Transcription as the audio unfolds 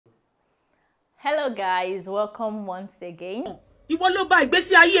Hello guys, welcome once again. Ìwọ ló bá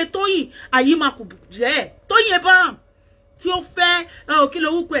ìgbésí ayé Tóyìn Àyímakù jẹ́. Tóyìn Abraham tí ó fẹ́ kí ló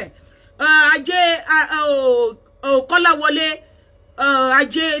wúkọ ẹ̀ ajé Kọ́láwọlé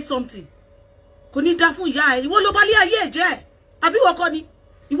ajé something. Kò ní dá fún ìyá ẹ̀. Ìwọ ló bá lé ayé ẹ̀ jẹ́. Àbí ìwọ kọ́ ni?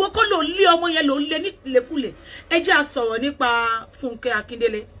 Ìwọ kọ́ ló lé ọmọ yẹn ló lé ní lẹ́kùlẹ̀. Ẹ jẹ́ á sọ̀rọ̀ nípa Funke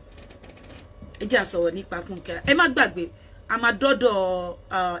Akíndélé. Ẹ jẹ́ á sọ̀rọ̀ nípa Funke. Ẹ má gbàgbé a máa dọ́dọ̀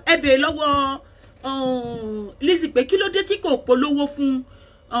ẹ bèèrè lọ́wọ́ Lizzy pé kí ló dé tí kò polówó fún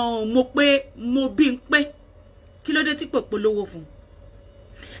mo bí ń pé kí ló dé tí kò polówó fún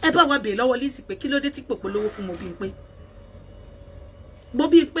ẹ bá wa bèèrè lọ́wọ́ Lizzy pé kí ló dé tí kò polówó fún mo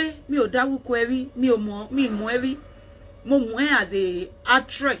bí ń pé mi ò dáwúkọ ẹ rí mi mọ̀ ẹ rí mo mọ̀ ẹ́ as a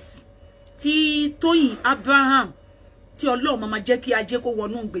actress tí Tóyìn Abraham tí Ọlọ́run máa jẹ́ kí ajé kó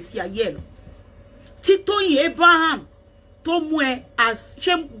wọnú ìgbésí ayé ẹ̀ lọ tí Tóyìn Abraham tó mú ẹ as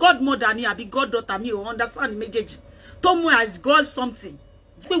ṣé godmother ni àbí goddaughter mi ò understand méjèèjì tó mú ẹ as god something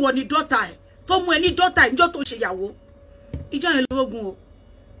pé wọ́n ní daughter ẹ tó mú ẹ ní daughter ìjọ tó ṣe ìyàwó ìjọ yẹn ló rógun o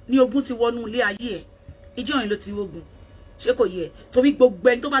ní ogun ti wọnú ilé ayé ẹ ìjọ yẹn ló ti rógun ṣé kò yẹ torí gbogbo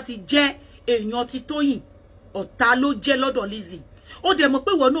ẹni tó bá ti jẹ́ èèyàn ti Tóyìn ọ̀tá ló jẹ́ lọ́dọ̀ Lizzy ó dẹ̀ mọ̀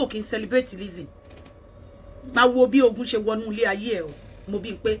pé ìwọ náà kì í celebrate Lizzy máa wo bí ogun ṣe wọnú ilé ayé ẹ o mo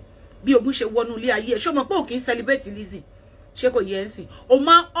bí pé bí ogun ṣe wọnú ilé ayé ẹ ṣó mọ̀ pé ò kì í celebrate Lizzy ṣé kò yẹ ńsìn o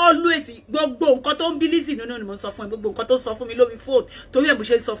máa always gbogbo nǹkan tó ń bí Lizzy nínú ni mo sọ fún ẹ gbogbo nǹkan tó sọ fún mi lórí phone torí ẹ bó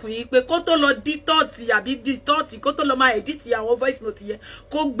ṣe sọ fún yín pé kó tó lọ dítọ́ọ̀tì àbí dítọ́ọ̀tì kó tó lọ máa edit àwọn voice note yẹn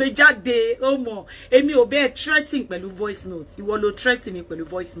kó gbé jáde ó mọ̀ èmi ò bẹ́ẹ̀ threatening pẹ̀lú voice note ìwọ ló threatening mi pẹ̀lú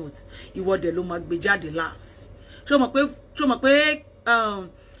voice note ìwọ dẹ̀ ló máa gbé jáde last ṣó mọ̀ pé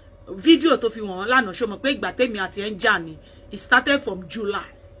fídíò tó fi wọ̀n lánàá ṣó mọ̀ pé ìgbà tèmi àti ẹ̀ ń jà ni it started from July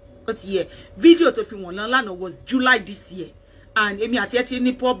ó ti yẹ fídíò tó fi wọ̀n lánàá was July this year and èmi àti ẹ ti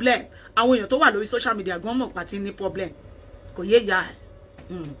ní problem àwọn èèyàn tó wà lórí social media gan mọ̀ pa ti ní problem kò yé ya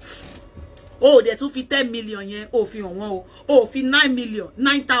o dẹ̀ tún fi 10 million yẹn o fi hàn wọ́n o fi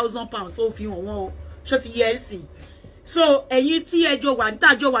 9,000 pounds o fi hàn wọ́n o ṣó ti yẹ ẹ́ sìn so ẹ̀yin tí ẹjọ́ wà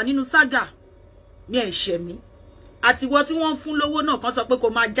nítajọ́ wà nínú saga mi ẹ̀ ṣẹ̀ mí àtiwọ́ tí wọ́n fún lówó náà kan sọ pé kò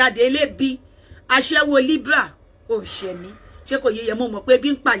máa jáde elébi aṣẹ́wó libra ò ṣẹ̀ mí ṣé kò yé yẹ mo mọ̀ pé ebi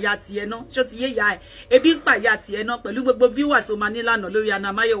ń pàyà tiẹ̀ náà ṣó ti yé ya ẹ̀ ebi ń pàyà tiẹ̀ náà pẹ̀lú gbogbo viewers o máa ní lánàá lórí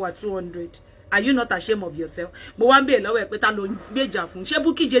Anamáyọ̀wá 200 are you not ashamed of yourself mo wá ń bèèrè lọ́wọ́ ẹ̀ pé ta ló ń gbèjà fún ṣé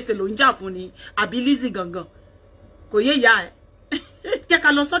Bukky Jesse ló ń jà fún ni àbí Lizzy gangan kò yé ya ẹ̀ jẹ́ ká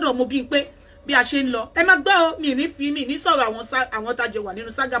lọ sọ́dọ̀ mo bí pé bí a ṣe ń lọ ẹ má gbọ́ o mi ní sọ̀rọ̀ àwọn tájọ wà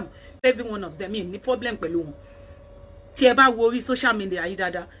nínú Ságàmù every one of them mi ní problem pẹ̀lú wọn tí ẹ bá wo orí social media yìí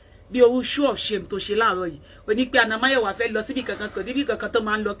dáadáa bí owó show of shame tó ṣe láàárọ̀ yìí ó ní pé Anamáyọ̀wá fẹ́ lọ síbi kankan kò níbi kankan tó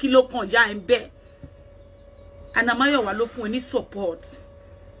máa ń lọ kí ló kàn yá ẹ̀ ń bẹ́ẹ̀ Anamáyọ̀wá ló fún ẹ ní support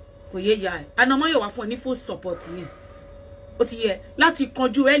kò yé ya ẹ̀ Anamáyọ̀wá fún ẹ ní full support yìí ó ti yẹ láti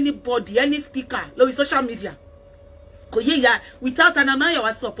kanjú anybody any speaker lórí social media kò yé ya without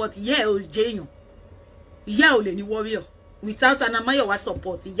Anamáyọ̀wá support ìyá ẹ̀ ò jẹ́ èèyàn ìyá ẹ̀ ò lè ní warrior without Anamáyọ̀wá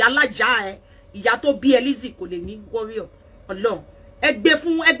support ìyá alájà ẹ̀ ìyá tó bí ẹ Lizzy kò lè ní warrior Ọlọ́run ẹgbẹ́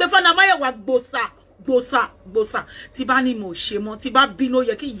fún Anamáyọ̀wá gbòsà tí bá ní mo ṣe mọ́ tí bá bínú ó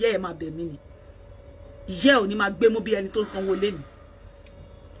yẹ kí ìyá ẹ̀ máa bẹ̀ mí ni ìyá ò ní máa gbé mú bí ẹni tó ń sanwó lé mi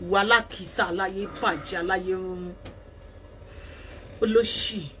ìwà alákìísà aláyé bàjẹ́ aláyé rúnrún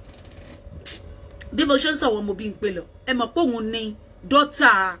olóṣì bí mo ṣe ń sọ̀rọ̀ mo bí ń pè lọ ẹ mọ̀ pé òun ni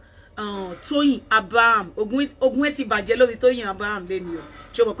dọ́tà Tóyìn Abraham ogun ẹ ti bàjẹ́ lórí Tóyìn Abraham lẹ́nu o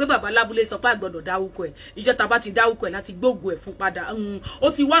ṣe mọ̀ pé bàbá lábúlé sọ pé àgbọ̀dọ̀ dáwúkọ ẹ̀ ìjọ tá bá ti dáwúkọ ẹ̀ láti gbóògùn ẹ̀ fún padà ó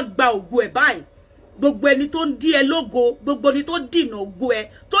ti wá gba ògo ẹ̀ báyìí gbogbo ẹni tó ń dí ẹ lógo gbogbo ẹni tó dìnà ògo ẹ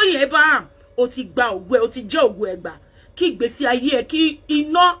Tóyìn Abraham ó ti gba ògo ẹ̀ ó ti jẹ́ ògo ẹ̀ gbà kí ìgbésí ayé ẹ kí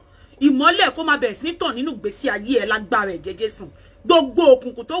iná ìmọ́lẹ̀ kó máa bẹ̀rẹ̀ sí tàn nínú ìgbésí ayé ẹ lágbára ẹ̀jẹ̀ Jésù gbogbo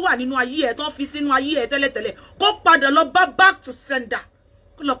òkùnkùn tó wà nínú ayé ẹ tó fi sínú ayé ẹ tẹ́lẹ̀tẹ́lẹ̀ kó padà lọ bá back to sender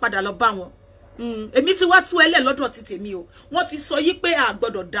kó lọ padà lọ bá wọn èmi ti wá tú ẹlẹ́ lọ́dọ̀ ti tèmi o wọ́n ti sọ yí pé a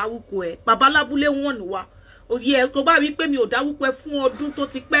gbọ́dọ̀ dáwúkọ ẹ̀ bàbá lábúlé wọn nù wá òye ẹ̀ tó bá rí pé mi ò dáwúkọ ẹ̀ fún ọdún tó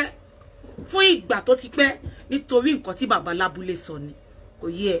ti pẹ́ fún ìgbà tó ti pẹ́ nítorí nǹkan tí bàbá lábúlé sọ ni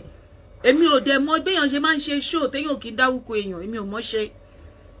òye ẹ̀ èmi ò dẹ̀ mọ̀ béèyàn ṣe máa ń ṣe show téèyàn kì í dáwúkọ èèyàn èmi ò mọ̀ ṣe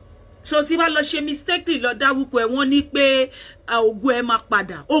so tí bá lọ ṣe mistake lọ dáwúkọ ẹ̀ wọ́n ní pé ògo ẹ̀ máa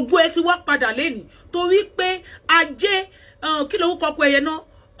padà ògo ẹ̀ ti wá padà lẹ́nìí torí pé ajé kí ló ń kọ́kọ́ ẹ̀yẹ náà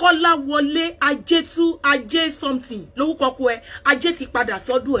Kọ́láwọlé ajé something lórúkọ kọ ẹ ajé ti padà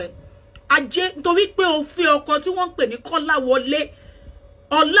sọ́dọ̀ ẹ ajé nítorí pé o fẹ́ ọkọ tí wọ́n ń pè ní Kọ́láwọlé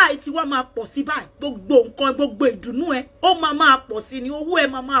ọlá ẹ ti wá máa pọ̀ sí báyìí gbogbo nǹkan gbogbo ìdùnnú ẹ ó máa pọ̀ sí ni owó ẹ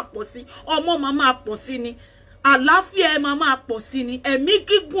máa pọ̀ sí ọmọ máa pọ̀ sí ni àlàáfíà ẹ máa pọ̀ sí ni, ẹ̀mí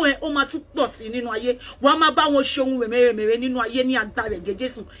gígùn ẹ ó máa tún pọ̀ sí nínú ayé, wàá máa bá wọn ṣe ohun mèremère nínú ayé ní agbára ẹ̀jẹ̀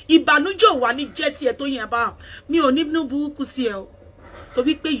Jésù. Ìbànújẹ́ ò wá ní jẹ́ tiẹ̀ Tóyìn Abraham, mi ò ní inú burúkú sí ẹ o,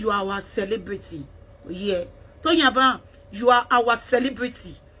 torí pé you are our celebrity. Yeah, Tóyìn Abraham, you are our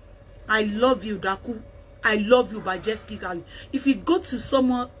celebrity. I love you, Daku. I love you majestically. If you go to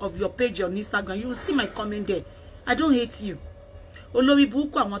some of your page on Instagram, you will see my comment there. I don't hate you. Olórí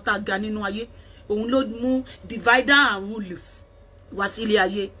burúkú àwọn tá ga nínú ayé, òun ló mú divider and rulers wá sílé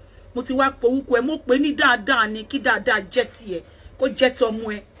ayé. Mo ti wá porúkọ ẹ, mo pè ní dáadáa ni, kí dáadáa jẹ́ tiẹ̀, kó jẹ́ ti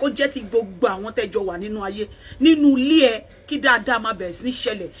ọmọ ẹ, kó jẹ́ ti gbogbo àwọn tẹ́jọ wà nínú ayé, nínú ilé ẹ, kí dáadáa máa bẹ̀rẹ̀ sí ní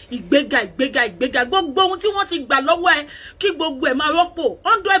ṣẹlẹ̀. Ìgbéga, gbogbo ohun tí wọ́n ti gbà lọ́wọ́ ẹ, kí gbogbo ẹ máa rọ́pò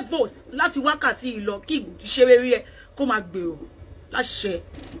 100 votes láti wákàtí ìlọ, kí ìṣeré ẹ kó máa gbèrò láṣẹ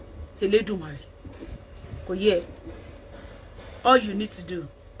tẹlẹ́dùmarè. Kò yẹ. All you need to do,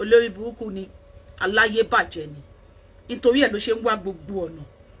 olórí burúkú ni, aláyé bàjẹ́ ni, nítorí ẹ̀ ló ṣe ń wá gbogbo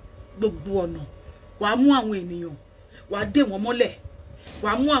ọ̀nà, wàá mú àwọn ènìyàn, wàá dè wọ́n mọ́lẹ̀,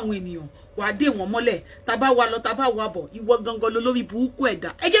 wàá mú àwọn ènìyàn, wàá dè wọ́n mọ́lẹ̀, tàbá wa lọ tàbá wa bọ̀, ìwọ gangan lolórí burúkú ẹ̀dá.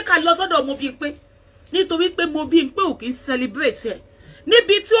 Ẹ jẹ́ ká lọ sọ́dọ̀ Mobímpé, nítorí pé Mobímpé ò kì í celebrate ẹ̀,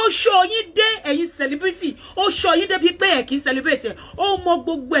 níbi tí ó ṣọ́ yín dé ẹ̀yin celebrity, ó ṣọ́ yín débi pé ẹ̀ kì í celebrate ẹ̀, ó mọ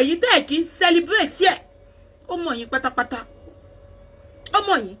gbogbo ẹ̀yin tẹ́ ẹ̀ kì í celebrate ẹ̀, ó mọ̀ yín pátápátá.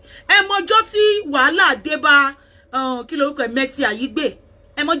 Ọmọ yìí ẹ mọjọ́ tí wàhálà dé bá kí lórúkọ Mercy Aigbe,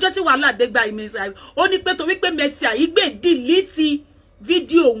 ẹ mọjọ́ tí wàhálà dé gba Mercy Aigbe, ó ní pé torí pé Mercy Aigbe delete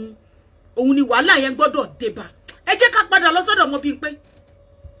fídíò òun ni wàhálà yẹn gbọ́dọ̀ dé bá. Ẹ jẹ́ ká padà lọ sọ́dọ̀ Mobímpé,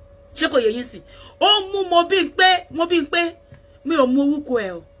 ṣé kò yé yín sí? Ó mú Mobímpé, mi ò mú orúkọ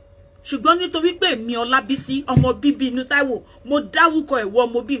ẹ o, ṣùgbọ́n nítorí pé mi Ọlábísí ọmọ bíbí inú Táíwò, mo dárúkọ ẹ wọ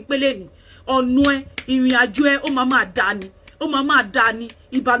Mobímpé lẹ́ni, ọ̀nà ẹ, ìrìn àjò ẹ ó máa dá ni, ó máa dá ní,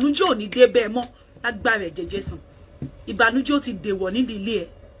 ìbànújẹ́ ò ní dé bẹ́ẹ̀ mọ́ lágbára ẹ̀jẹ̀ Jésù. Ìbànújẹ́ ò ti dèwọ̀ nídìí ilé ẹ̀,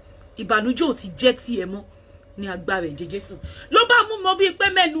 ìbànújẹ́ ò ti jẹ́ tiẹ̀ mọ́ ní agbára ẹ̀jẹ̀ Jésù. Ló bá mú Mobímpé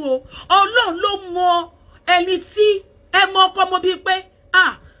mẹ́nu o, Ọlọ́run ló mọ ẹni tí ẹ mọ ọkọ Mobímpé,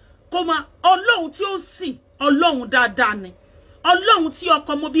 kó máa Ọlọ́run tí ó sìn, Ọlọ́run dáadáa ni, Ọlọ́run tí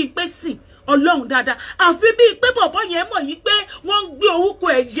ọkọ Mobímpé sìn, Ọlọ́run dáadáa. Àfi bíi pé bọ̀bọ́ yẹn mọ̀ yí pé wọ́n ń gbé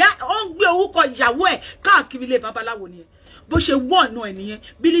orúkọ ìyàwó ẹ̀ káàkiri ilé babaláwo nìyẹn. Bó ṣe wọ́ọ̀nù ẹ̀ nìyẹn,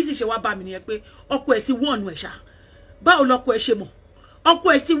 bí Lizzy ṣe wá bá mi nìyẹn pé ọkọ ẹ̀ ti wọ́ọ̀nù ẹ̀ ṣá. Báwo lọkọ ẹ̀ ṣe mọ̀? Ọkọ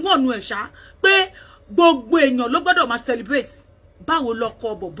ẹ̀ ti wọ́ọ̀nù ẹ̀ ṣá pé gbogbo èèyàn ló gbọ́dọ̀ máa celebrate. Báwo lọkọ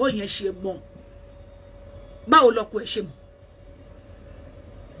bọ̀bọ́ yẹn ṣe mọ̀? Báwo lọkọ ẹ̀ ṣe mọ̀?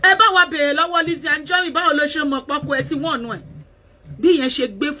 Ẹ bá wa béèrè lọ́wọ́ Lizzy Anjorin, báwo ló ṣe mọ̀ pọ́kọ ẹ̀ ti wọ́ọ̀nù ẹ̀? Bí yẹn ṣe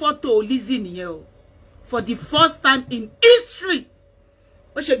gbé fọ́tò Lizzy nìyẹn o, for the first time in history.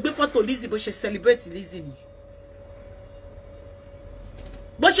 Ó ṣe gbé fọ́tò Lizzy, bó ṣe celebrate Lizzy nìyẹn.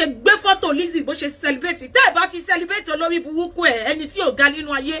 Bó ṣe gbé fọ́tò Lizzy, bó ṣe celebrate. Tẹ́ ẹ bá ti celebrate olórí burúkú ẹ̀, ẹni tí ò ga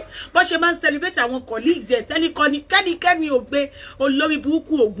nínú ayé, bó ṣe máa ń celebrate àwọn colleagues ẹ̀, kẹ́nikẹ́ni ò gbé, olórí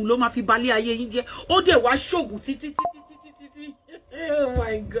burúkú ògùn ló máa fi balẹ̀ ayé yín jẹ́. Ó dẹ̀ wá ṣògùn títí. Oh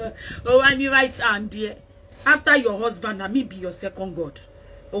my God. Ó wá ní right hand there. After your husband, na me be your second God.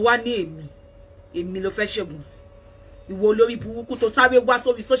 Ó wá ní èmi ló fẹ́ ṣẹ́gun. Ìwọ olórí burúkú tó sáré wá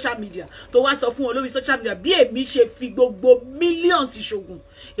sórí social media, tó wá sọ fún olórí social media bí èmi ṣe fi gbogbo millions ṣògùn,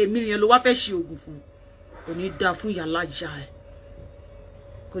 èmi yẹn ló wá fẹ́ ṣe ògùn fún. Kò ní dá fún yàrá ìyá ẹ̀,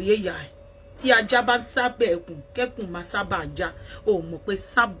 kò yé ìyá ẹ̀. Tí ajá bá ń sábà ẹkùn, kẹ́kùn máa sábà ajá. Ó mọ̀ pé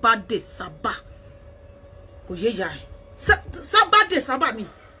sábà dé sábà, kò yé ìyá ẹ̀. Sábà dé sábà ni.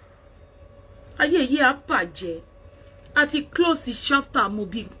 Ayé yìí á bàjẹ́, àti close chapter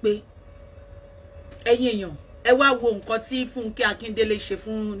Mobímpé. Ẹ̀yin èèyàn, ẹ wá wo nǹkan tí Funke Akíndélé ṣe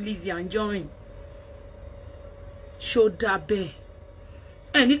fún Lizzy Anjorin. Ṣó dà bẹ́ẹ̀?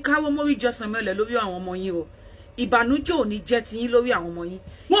 Ẹni káwọ́ mórí jọsàn mẹ́lẹ̀ lórí àwọn ọmọ yín o. Ìbànújẹ́ ò ní jẹ́ tiyín lórí àwọn ọmọ yín.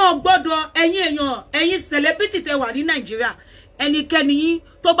 Wọn ò gbọ́dọ̀, ẹ̀yin èèyàn, ẹ̀yin celebrity tẹ́ wà ní Nàìjíríà, ẹnikẹ́ni yín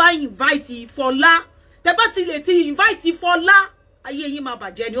tó bá invite Fọlá, tẹ́ bá ti lè ti invite Fọlá, ayé yín máa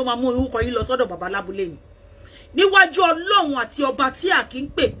bàjẹ́ ni, ó máa mú orúkọ yín lọ sọ́dọ̀ baba lábúlé ni. Níwájú Ọlọ́run àti ọba tí a kì í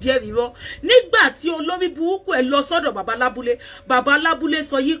pè díẹ̀ rírọ́, nígbà tí olórí burúkú ẹ̀ lọ sọ́dọ̀ baba lábúlé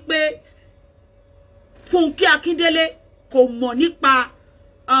sọ yí pé Funke Akíndélé kò mọ̀ nípa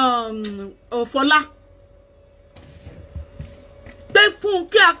Fọlá, pé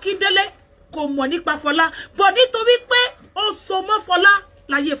Funke Akíndélé kò mọ̀ nípa Fọlá, bọ̀ nítorí pé ó so mọ́ Fọlá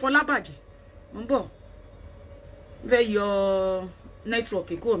láyé Fọlá bàjẹ́. Ń bọ̀ fẹ́ yọ network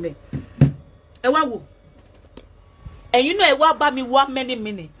kúrò mẹ́. Ẹ wá wò, ẹ̀yin náà ẹ wá bá mi wá many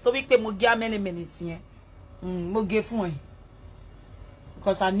minutes, torí pé mo gé how many minutes yẹn, mo gé fún ẹ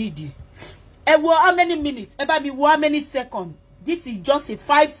because I need it. Ẹ wo how many minutes, ẹ bá mi wo how many seconds. This is just a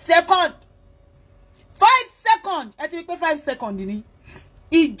 5 second. 5 seconds. Ẹ ti rí pé 5 seconds ni.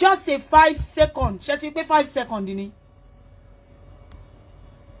 It's just a 5 seconds. Ṣé ti rí pé 5 seconds ni.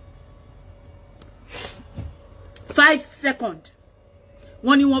 5 seconds.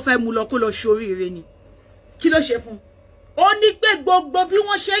 Wọ́n ní wọ́n fẹ́ mú lọ kó lọ ṣoríire ni. Kí ló ṣe fún? Ó ní pé gbogbo bí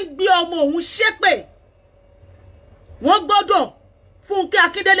wọ́n ṣe ń gbé ọmọ òun ṣépè. Wọ́n gbọ́dọ̀ Funke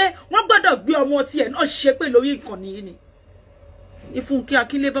Akíndélé, wọ́n gbọ́dọ̀ gbé ọmọ tiẹ̀ náà ṣépè lórí ìkànnì yìí ni. Funke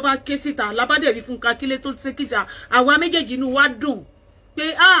Akíndélé bàbá ké síta labade rí Funke Akíndélé tó ṣe kíṣà àwa méjèèjì inú wa dùn pé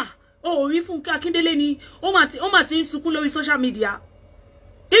ó rí Funke Akíndélé ni ó mà ti ń sunkún lórí social media.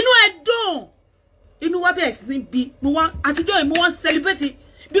 Inú ẹ̀ dùn. Inú wa bẹ́ẹ̀ sí ní bí mo wá àtijọ́ yìí mo wá celebrate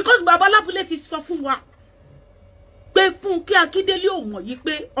because bàbá Lábúlé ti sọ fún wa pé Funke Akíndélé ò mọ̀ yìí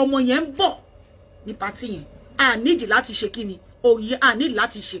pé ọmọ yẹn ń bọ̀ ní party yẹn. A nídìí láti ṣe kíni òye a nídìí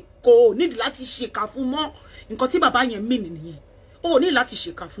láti ṣe kò nídìí láti ṣe kà fún mọ́ nǹkan tí bàbá yẹn mí nìyẹn. Ó ní láti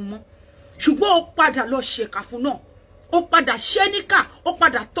ṣe kà fún mọ́ ṣùgbọ́n ó padà lọ ṣe kà fún náà ó padà ṣe níkà ó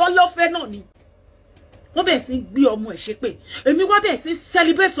padà tọ́ lọ́fẹ́ náà ni. Wọ́n bẹ̀rẹ̀ sí gbé ọmọ ẹ̀ ṣépè èmi wá bẹ̀rẹ̀ sí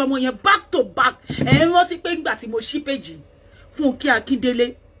celebrate ọmọ yẹn back to back ẹ̀ ń rántí pé ńgbà tí mo ṣí péjì Funke Akíndélé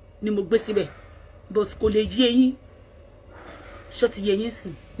ni mo gbé síbẹ̀ but kò lè yé yín ṣó ti yé yín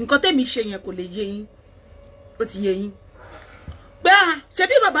sìn nǹkan tẹ́mi ṣe yẹn kò lè yé yín ó ti yé yín pé ṣe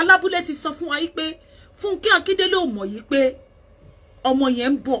bí bàbá Lábúlé ti sọ fún wa yìí pé Funke Akíndélé ò mọ̀ yìí pé ọmọ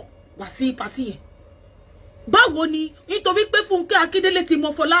yẹn ń bọ̀ wá sí party yẹn. Báwo ni nítorí pé Funke Akíndélé ti mọ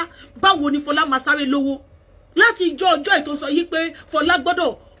Fọlá báwo ni Fọlá máa sáré lówó láti ọjọ́ ètò sọ yìí pé Fọlá gbọ́dọ̀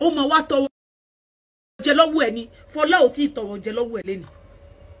ó máa wá tọrọ jẹ lọ́wọ́ ẹ̀ ni Fọlá ò tí ì tọrọ jẹ lọ́wọ́ ẹ̀ lẹ́nu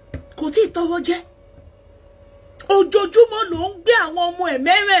kò tí ì tọrọ jẹ ojoojúmọ́ ló ń gbé àwọn ọmọ ẹ̀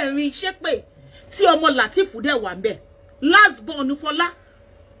mẹ́rẹ̀ẹ̀rin ṣépè tí ọmọ Latifu dẹ̀ wà ńbẹ̀ last born Fọlá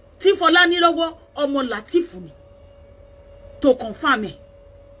tí Fọlá ní lọ́wọ́ ọmọ Latifu ni to confirm ẹ̀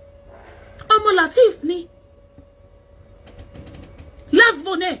ọmọ Latif ni last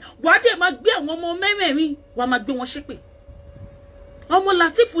born ẹ̀ wàá dẹ̀ máa gbé àwọn ọmọ mẹ́rẹ̀ẹ̀rin wàá máa gbé wọn ṣépè ọmọ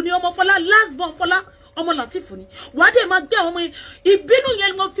Latifu ni ọmọ Fọlá last born Fọlá ọmọ Latifu ni wàá dẹ̀ máa gbé àwọn ọmọ ìbínú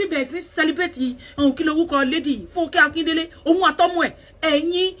yẹn mo fi bẹ̀rẹ̀ sí celebrate ohun kí lorúkọ lady Funke Akíndélé òun àtọmọ ẹ̀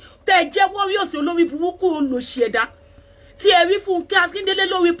ẹ̀yin tẹ́ jẹ́ warriors olórí burúkú olóṣì ẹ̀dá tí ẹ rí Funke Akíndélé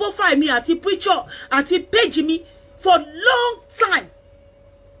lórí profile mi àti picture àti page mi for long time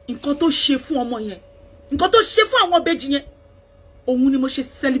nǹkan tó ṣe fún ọmọ yẹn nǹkan tó ṣe fún àwọn bèjì yẹn òun ni mo ṣe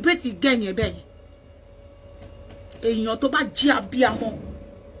celebrate again yẹn bẹ́ẹ̀ yẹn èèyàn tó bá jí abíamọ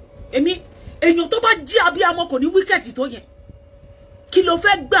èèyàn tó bá jí abíamọ kò ní wíkẹ̀tì tó yẹn kí ló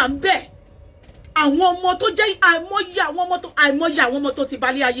fẹ́ gbà ń bẹ́ẹ̀ àwọn ọmọ tó jẹ́ àìmọye àwọn ọmọ tó ti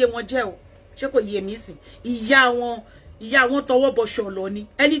balẹ̀ ayé wọn jẹ́ o ṣé kò yé mi sìn ìyá wọn tọwọ́ bọ ṣọ̀lọ̀ ni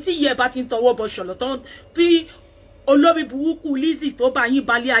ẹni tí ìyá ẹ̀ bá ti ń tọwọ́ bọ ṣọ̀lọ̀ tán tí olórí burúkú Lizzy tó bá yín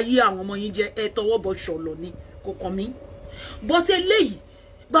balẹ̀ ayé àwọn ọmọ yín jẹ́ ẹ tọwọ́ bọ ṣọ̀lọ̀ ni kò kàn mí but eléyìí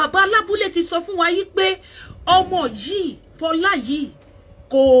bàbá Lábúlé ti sọ fún wa yìí pé ọmọ yìí Fọlá yìí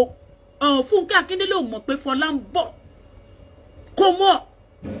kò Funke Akíndélé ò mọ̀ pé Fọlá ń bọ̀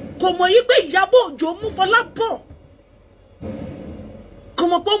kò mọ̀ yìí pé Ìyábọ̀ Òjó mú Fọlá bọ̀ kò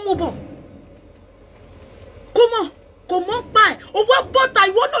mọ̀ pé ó mú bọ̀ kò mọ̀ pa ẹ̀ ó wá bọ́ta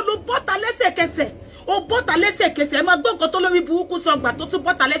ìwọ náà ló bọ́ta lẹ́sẹ̀kẹsẹ̀ ó bọ́ta lẹ́sẹ̀kẹsẹ̀ ẹ máa gbọ́ nǹkan tó lórí burúkú sọgbà tó tún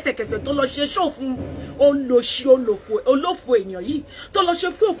bọ́ta lẹ́sẹ̀kẹsẹ̀ tó lọ ṣe ṣó fún olóṣì olófò èèyàn yìí tó lọ ṣe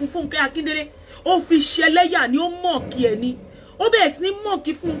fún òfin Funke Akíndélé ó fi ṣẹlẹ́yà ni ó mọ̀ọ́kì ẹ̀ ni ó bẹ̀rẹ̀ sí ní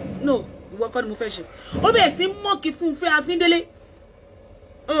mọ̀ọ́kì fún no ìwọ kọ́ ni mo fẹ́ ṣe ó bẹ̀rẹ̀ sí ní mọ̀ọ́kì fún Funke Akíndélé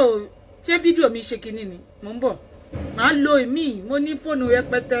ṣé fídíò mi ṣe kinní ni mo ń bọ̀ màá lo ìmí mo ní fóònù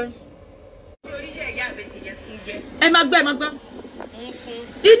rẹpẹtẹ. ẹ máa gbọ́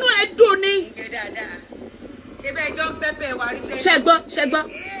inú ẹ dùn ni ṣẹgbọ́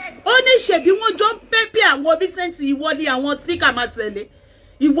ó ní ṣèbí wọ́n jọ ń pẹ́pẹ́ àwọn bísẹ́ǹtì ìwọlé àwọn spíkà máa ṣẹlẹ̀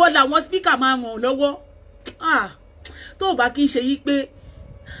ìwọlé àwọn spíkà máa ràn lọ́wọ́ tó bá kí n ṣe yí pé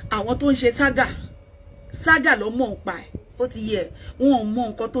àwọn tó ń ṣe ságà ló mọ̀ ń pa ẹ̀ ó ti yẹ wọn ò mọ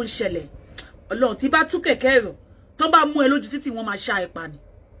nǹkan tó ń ṣẹlẹ̀ Ọlọ́run tí bá tú kẹ̀kẹ́ ẹ̀rọ tó bá mú ẹ lójú títì wọ́n máa ṣá ẹ pa ni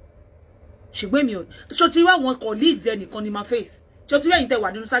ṣùgbọ́n mi ò ṣó ti wá àwọn colleagues ẹnìkan ni máa face ṣó ti rí ẹ̀yin tẹ́ wà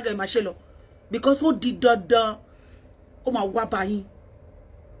nínú ságà ẹ máa ṣe lọ because ó di dandan ó máa wá bá yín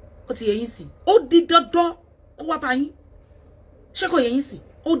ó ti yẹ yín sìn ó di dandan kó wá bá yín ṣé kò yẹ yín sìn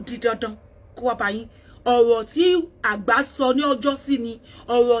ó di dandan kó wá bá yín ọ̀rọ̀ tí àgbà sọ ní ọjọ́ sí ni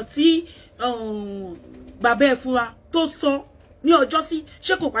ọ̀rọ̀ tí bàbá ẹ̀ fúnra tó sọ ní ọjọ́ sí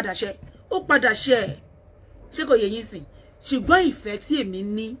ṣé kò padà ṣe ó padà ṣe ẹ̀ ṣé kò yẹ yín sìn ṣùgbọ́n ìfẹ́ tí èmi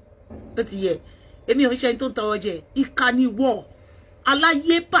ní ó ti yẹ èmi ò ń ṣe ẹni tó ń tọrọ jẹ ìkà ni wọ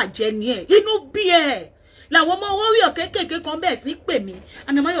aláyé bàjẹ́ ni ẹ inú bí ẹ làwọn ọmọ warrior kékèké kan bẹ́ẹ̀ sí pè mí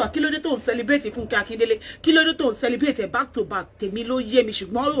Anamáyọ̀wá kí ló dé tó ń celebrate Funke Akíndélé kí ló dé tó ń celebrate back to back tèmi ló yé mi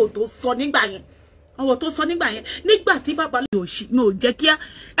ṣùgbọ́n ọ̀rọ̀ tó sọ nígbà yẹn nígbà tí bàbá mi ò jẹ́ kí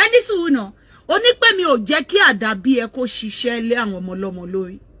ẹni sùúrù náà ó ní pé mi ò jẹ́ kí àdàbí ẹ kó ṣiṣẹ́ lé àwọn ọmọ ọlọ́mọ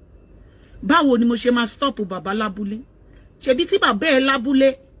lórí báwo ni mo ṣe máa stop bàbá lábúlé ṣebí tí bàbá ẹ lábúlé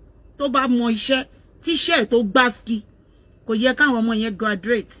tó bá mọ iṣẹ́ tíṣẹ́ tó gbáski kò yẹ káwọn ọmọ yẹn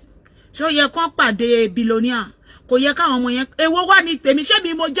graduate ṣó yẹ kó pàdé billionaire kò yẹ káwọn ọmọ yẹn èwo wà ní tèmi ṣé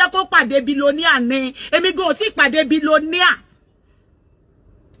mi mo jẹ́ kó pàdé billionaire ní èmi gan ò tí pàdé billionaire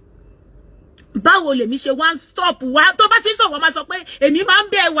báwo lèmi ṣe wá ń stop wá tó bá ti sọ̀rọ̀ máa sọ pé èmi máa ń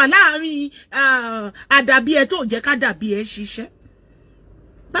bẹ̀ wà láàrin àdàbí ẹ tó jẹ́ ká dàbí ẹ ṣiṣẹ́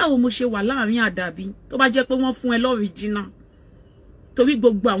báwo mo ṣe wà láàrin àdàbí tó bá jẹ́ pé wọ́n fún ẹ lọ́rìjìnà torí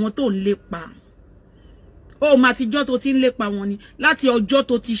gbogbo àwọn tó ń lépa ó máa ti jọ́ tó ti ń lépa wọn ni láti ọjọ́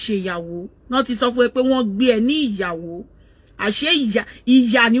tó ti ṣe ìyàwó náà ti sọ fún ẹ pé wọ́n gbé ẹ ní ìyàwó àṣé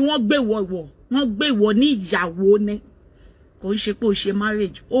ìyà ni wọ́n gbé wọ̀ ní ìyàwó ni kò ń ṣe pé ó ṣe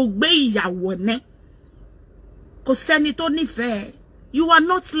marriage ó gbé ìyàwó ní kò sẹ́ni tó nífẹ̀ẹ́ you are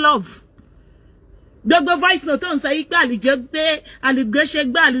not love gbogbo voice note tó ń sọ yí pé àlùjọ gbé àlùjọ ṣe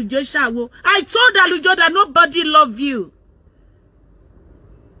gbé àlùjọ ṣàwo I told àlùjọ that nobody love you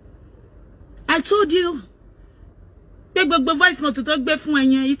I told you pé gbogbo voice note tó gbé fún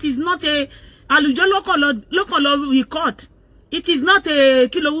ẹyẹn it is not a àlùjọ lọ́kàn lọ record it is not a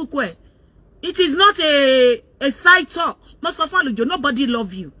kí ló wúkọ ẹ̀ it is not a side talk mo sọ fún àlùjọ nobody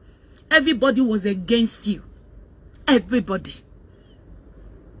love you everybody was against you everybody.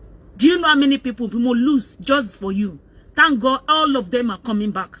 Do you know how many people will lose just for you? Thank God all of them are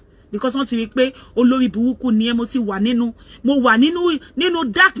coming back. Because wọ́n ti rí pé olórí burúkú ni ẹ́ mo ti wà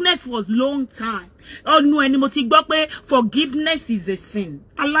nínú darkness for a long time. Ọ̀nù ẹni mo ti gbọ́ pé forgiveness is a sin.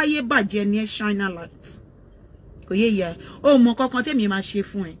 Aláyé bàjẹ́ ni ẹ́ shine a light. Kò yé yẹ. Ó mọ kankan tèmi máa ṣe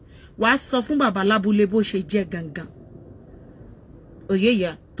fún ẹ. Wàá sọ fún bàbá lábúlé bó ṣe jẹ́ gangan. Ó yé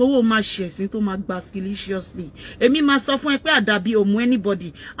yẹ. Tó máa ṣẹ̀sìn tó máa gba skilliciously èmi máa sọ fún ẹ pé àdàbí ò mú anybody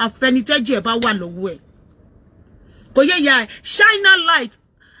àfẹnitẹ́jẹ̀ bá wà lọ́wọ́ ẹ̀ kò yé ya shine a light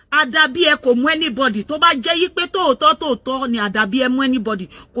àdàbí ẹ kò mú anybody tó bá jẹ́ yí pé tòótọ́ ni àdàbí ẹ mú anybody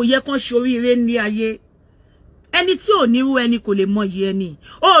kò yẹ kán ṣoríire ní ayé ẹni tí ò nírú ẹni kò lè mọ iye ẹni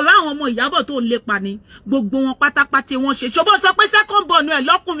ó rá àwọn ọmọ Ìyábọ̀ tó ń lépa ni gbogbo wọn pátápátá wọn ṣe ṣe bó sọ pé second born ẹ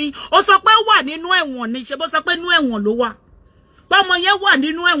lọ́kùnrin ó sọ pé wà nínú ẹ̀wọ̀n ni ṣe bó sọ pé nínú ẹ̀wọ̀n ló wà ọmọ yẹn wà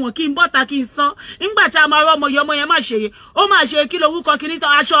nínú ẹ̀wọ̀n kí n bọ́ta kí n sọ nígbà tí a máa rọ ọmọ yẹn máa ṣe ó máa ṣe kí lorúkọ kí ní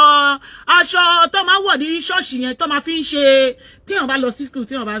tán aṣọ tó máa wọ̀ ní ṣọ́ọ̀ṣì yẹn tó máa fi ń ṣe téèyàn bá lọ sí school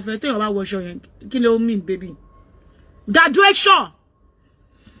téèyàn bá wọṣọ yẹn kí ló mean baby graduation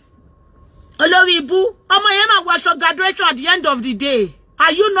olórí ibú ọmọ yẹn máa wọṣọ graduation at the end of the day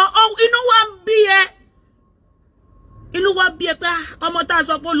are you not inú wa bí ẹ pé ọmọ tá a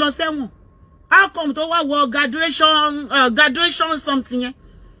sọ pé ó lọ sẹ́wọ̀n how come tó wá wọ graduation something yẹn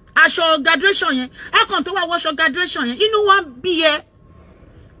aṣọ graduation yẹn how come tó wá wọ aṣọ graduation yẹn inú wa bí ẹ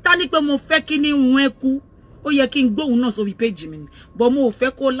ta ni pé mo fẹ́ kí ni hun ẹ kú ó yẹ kí n gbóhùn náà sórí page mi but mo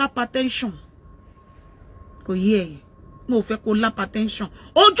fẹ́ kó lápátẹ́ńṣọ̀n kò yé ẹ mo fẹ́ kó lápátẹ́ńṣọ̀n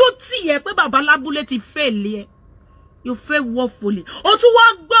ojú tì ẹ pé bàbá lábúlé ti fẹ́ lé ẹ you fẹ́ woefully ó tún wá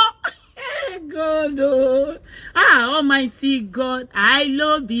gbọ́ God, oh. Almighty God, I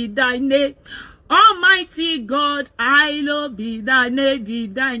love be thy name. Almighty God, I love be thy name, be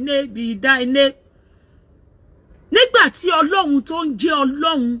thy name, be thy name. Nígbà tí Ọlọ́run tó ń jẹ́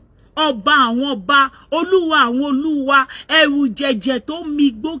Ọlọ́run, ọba àwọn ọba, olúwa àwọn olúwa, ẹrù jẹjẹ tó mi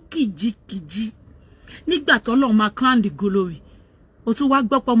gbó kìjikìji. Nígbà tí Ọlọ́run máa crown the glory, ó tún wá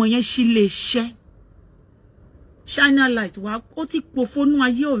gbọ́ pé ọmọ yẹn ṣí lè ṣẹ́. Shine a light wa ó ti pòfónú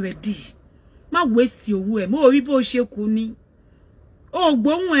ayé already má waste owó ẹ mo rí bó ṣe kú ni ó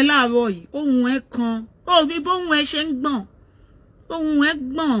gbóhùn ẹ láàárọ̀ yìí ohùn ẹ kan ó rí bóhùn ẹ ṣe ń gbọ̀n ohùn ẹ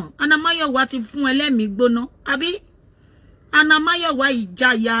gbọ̀n Anamáyọ̀wá ti fún ẹ lẹ́mìí gbóná àbí Anamáyọ̀wá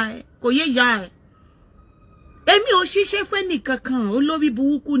ìjàyà ẹ kò yé ya ẹ èmi ò ṣiṣẹ́ fẹ́ nìkankan olórí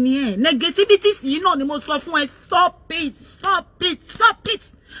burúkú ni ẹ negativities yìí náà ni mo sọ fún ẹ stop it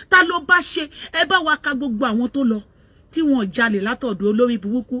ta ló bá ṣe ẹ bá wa ka gbogbo àwọn tó lọ tí wọ́n jalè látọ̀dọ̀ olórí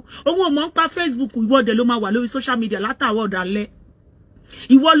burúkú òun ò mọ̀ ń pa Facebook ìwọ́de ló máa wà lórí social media látàárọ̀ dalẹ́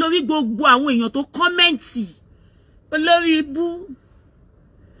ìwọ lórí gbogbo àwọn èèyàn tó kọ́mẹ́ǹtì olórí ibú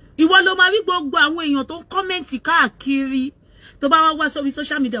ìwọ ló máa rí gbogbo àwọn èèyàn tó kọ́mẹ́ǹtì káàkiri tó bá wá sórí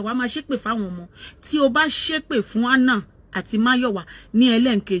social media wá máa ṣépè fáwọn ọmọ tí o bá ṣépè fún Anna àti Máyọ̀wá ní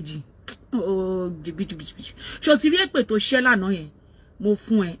ẹlẹ́ǹkejì ṣó ti rí èpè tó ṣẹ́ lánàá yẹn mo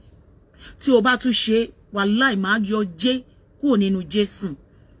fún ẹ tí o bá tún ṣe wàláì máa yọ jẹ́ kúrò nínú Jésù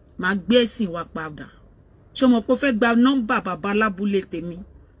máa gbé ẹ̀sìn wa padà ṣé mo pé fẹ́ gba nọ́mbà bàbá lábúlé tèmi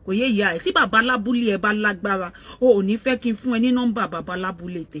kò yé ìyá ẹ̀ tí bàbá lábúlé ẹ bá lágbára o ò ní fẹ́ kí n fún ẹ ní nọ́mbà bàbá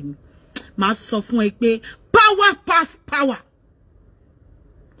lábúlé tèmi màá sọ fún ẹ pé power pass power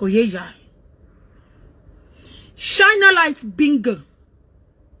kò yé ìyá ẹ̀ shine a light bingo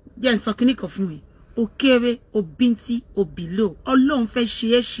jẹ́ n sọ kíní kan fún ẹ o kéré o bíntín o bìlò Ọlọ́run fẹ́ ṣe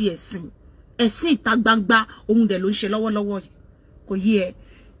é ṣe ẹ̀sìn ìta gbangba ohun dẹ̀ ló ń ṣe lọ́wọ́lọ́wọ́ yìí kò yé ẹ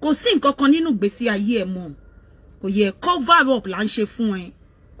kò sí nǹkan kan nínú ìgbésí ayé ẹ mọ́ kò yé cover up là ń ṣe fún ẹ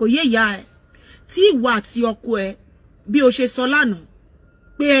kò yé ìyá ẹ tí ìwà àti ọkọ ẹ bí o ṣe sọ lánàá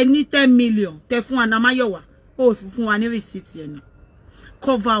pé ẹ ní 10 million tẹ fún Anamáyọ̀wá ó fi fún wa ní receipt ẹ náà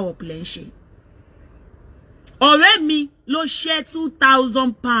cover up lẹ ń ṣe ọ̀rẹ́ mi ló ṣe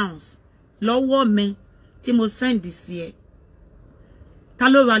 2,000 pounds lọ́wọ́ mi tí mo send sí ẹ ta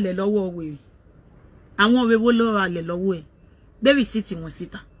ló ralẹ̀ lọ́wọ́ wèrè àwọn òwe wo ló ralẹ̀ lọ́wọ́ ẹ gbé receipt wọn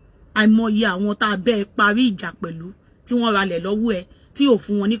síta àìmọye àwọn tá a bẹ́ẹ̀ parí ìjà pẹ̀lú tí wọ́n ralẹ̀ lọ́wọ́ ẹ tí ò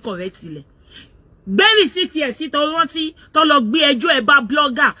fún wọn ní correct ilẹ̀ gbé receipt ẹ síta rántí tó lọ gbé ẹjọ́ ẹ bá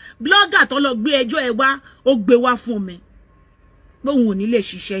blogger tó lọ gbé ẹjọ́ ẹ wá ó gbé wá fún mi bóun ò ní lè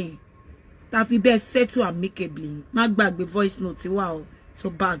ṣiṣẹ́ yẹn ta fi bẹ́ẹ̀ settle amicably má gbàgbé voice note wà ó tó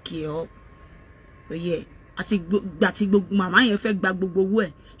back ẹ up oyè àti gbà tí gbogbo màmá yẹn fẹ́ gba gbogbo owó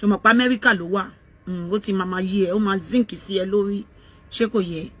ẹ̀ ṣe mọ̀ pa Amẹ́ríkà ló wà ó ti máa yí ẹ ó máa zinc sí ẹ lórí ṣé kò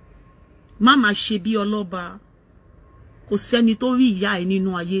yẹ má máa ṣe bí ọlọ́ba kò sẹ́ni tó rí ìyá ẹ nínú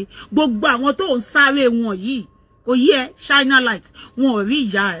ayé gbogbo àwọn tó ń sáré wọn yìí kò yẹ shine a light wọn ò rí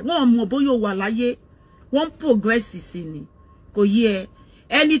ìyá ẹ wọn ò mọ̀ bóyá ó wà láyé wọ́n progress sí ni kò yẹ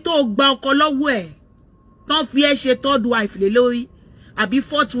ẹni tó gba ọkọ lọ́wọ́ ẹ̀ tán fi ẹ́ ṣe third wife lé lórí àbí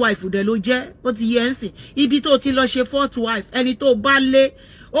fourth wife dẹ̀ ló jẹ́ ó ti yẹ ń sìn ibi tó ti lọ ṣe fourth wife ẹni tó bá lé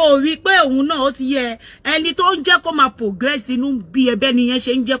ó rí pé òun náà ó ti yẹ ẹni tó ń jẹ́ kó máa progress inú bí ẹ bẹ́ẹ̀ nìyẹn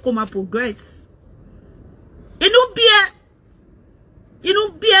ṣe ń jẹ́ kó máa progress inú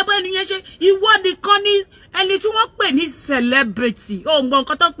bí ẹ bẹ́ẹ̀ nìyẹn ṣe ìwọ nìkan ní ẹni tí wọ́n pè ní celebrity ó ń gbọ́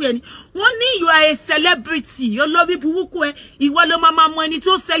nǹkan tó pè ẹni wọ́n ní you are a celebrity olórí burúkú ẹ ìwọ ló máa mọ ẹni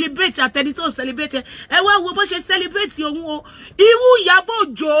tó celebrate àtẹni tó celebrate ẹ wá wo bó ṣe celebrate òun o irú Ìyábọ̀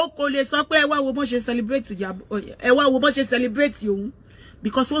Òjó kò lè sọ pé ẹ wá wo bó ṣe celebrate ẹ wá wo bó ṣe celebrate òun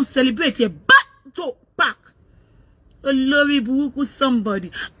because wọ́n celebrate ẹ back to back olórí burúkú somebody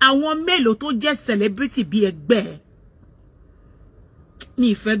àwọn mélòó tó jẹ́ celebrity bí ẹgbẹ́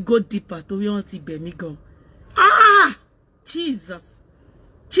mi fẹ́ go deeper torí wọ́n ti bẹ̀ mí gan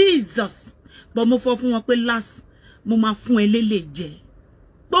Jesus but mo fọ́ fún wọn pé last mo máa fún ẹ lélẹ̀ jẹ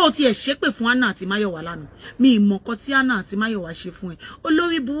pé o ti ẹ̀ ṣépè fún Anna àti Máyọ̀wá lánàá mi ìmọ̀ kan tí Anna àti Máyọ̀wá ṣe fún ẹ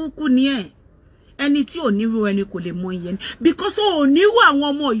olórí burúkú ni ẹ ẹni tí ò nírú ẹni kò lè mọ ìyẹn because o ò nírú àwọn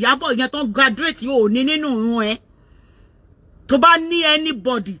ọmọ Ìyábọ̀ yẹn tó graduate o ò ní nínú ìrun ẹ tó bá ní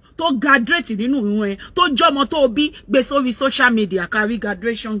anybody tó graduate nínú ìrun ẹ tó jọmọ tó bí gbé sórí social media kárí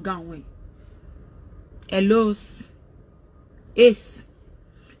graduation gown ẹ hello ace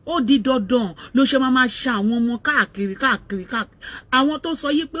ó di dandan ló ṣe máa ṣa àwọn ọmọ káàkiri àwọn tó sọ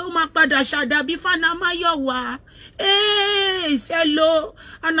yìí pé ó máa padà ṣàdá bí Anamáyọ̀wá hello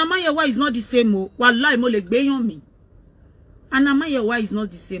Anamáyọ̀wá is not the same o wàláì mo lè gbéyàn mi Anamáyọ̀wá is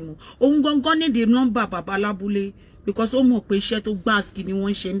not the same o òun gangan ní the number bàbá lábúlé because ó mọ̀ pé iṣẹ́ tó gbáàsì ni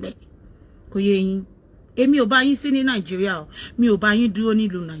wọ́n ń ṣe ń bẹ̀ kò yé yín èmi ò bá yín sí ní Nàìjíríà o mi ò bá yín dúró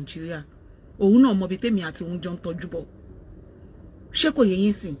nílùú Nàìjíríà òun náà mọ̀ bí tèmi àti òun jọ ń tọ́jú bọ̀ ṣé kò yé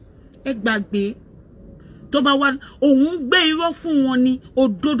yín sìn ẹ gbàgbé tó bá wá òun gbé irọ́ fún wọn ni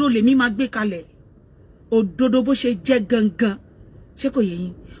òdodo lèmi máa gbé kalẹ̀ òdodo bó ṣe jẹ́ gangan ṣé kò yé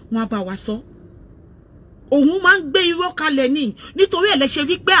yín wọ́n á bá wa sọ òun máa ń gbé irọ́ kalẹ̀ ní nítorí ẹ̀ lẹ ṣe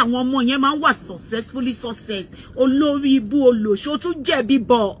rí pé àwọn ọmọ yẹn máa ń wà successfully success olórí ibú olóṣó tún jẹ̀bi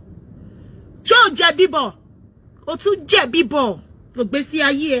bọ̀ ṣé ò jẹ̀bi bọ̀ ó tún jẹ̀bi bọ̀ ògbésí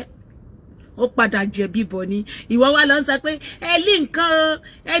ayé ẹ ó padà jẹ̀bi bọ̀ ni ìwọ wá lọ sọ pé ẹ lé nǹkan o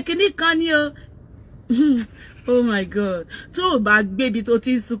ẹ kìíní kan ni o oh my god tó o bá gbébi tó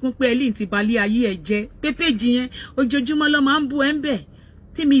ti ń sunkún pé ẹlín ti balẹ̀ ayé ẹ jẹ́ pépéjì yẹn ojoojúmọ́ ló máa ń bú ẹ ń bẹ̀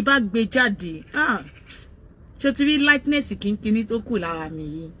tí mi bá gbé jáde ṣé ti rí lightness kínkínní tó kù lára mi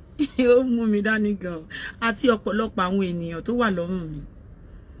yìí ó mú mi dání gan àti ọ̀pọ̀lọpọ̀ àwọn ènìyàn tó wà lọ́rùn mi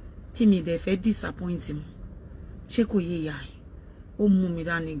tí mi dẹ̀ fẹ́ disappoint mu ṣé kò yé ìyá ẹ̀ ó mú mi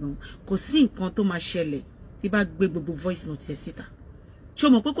dání gan kò sí nǹkan tó máa ṣẹlẹ̀ tí bá gbé gbogbo voice note ẹ̀ síta ṣé o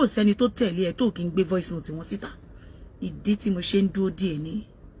mọ̀ pé kò sẹ́ni tó tẹ̀lé ẹ tó kí ń gbé voice note wọn síta ìdí tí mo ṣe ń dúró díẹ̀ ní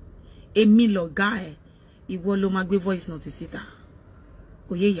èmi lọ̀gá ẹ̀ ìwọ ló máa gbé voice note síta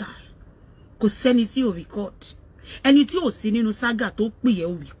kò yé ìyá ẹ̀ kò sẹ́ni tí ò record ẹni tí ò sí nínú saga tó pè ẹ́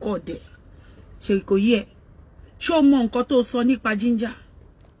ò record ẹ̀ ṣe kò yé ẹ̀ ṣé o mọ nǹkan tó sọ nípa Ginger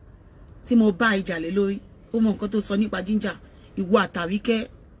tí mo bá ìjà lé lórí ó mọ nǹkan tó sọ nípa Ginger. Ìwọ àtàríkẹ́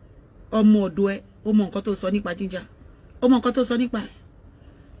ọmọ ọ̀dọ̀ ẹ, ó mọ nǹkan tó sọ nípa Ginger. Ó mọ nǹkan tó sọ nípa ẹ.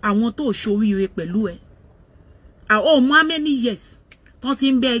 Àwọn tó ṣoríire pẹ̀lú ẹ. Àwọn how many years tán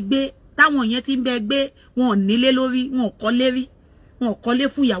ti ń bẹ gbé, táwọn yẹn ti ń bẹ gbé, wọn ò nílé lórí, wọn ò kọ́lé rí, wọn ò kọ́lé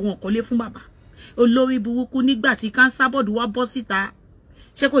fún ìyá, wọn ò kọ́lé fún bàbá. Olórí burúkú nígbà tí cancer board wá bọ́ síta.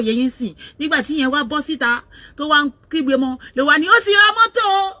 Ṣé kò yé yín sìn? Nígbà tí yẹn wá bọ́ síta tó wá ń kígbe mọ́, ló wá ní ó ti ra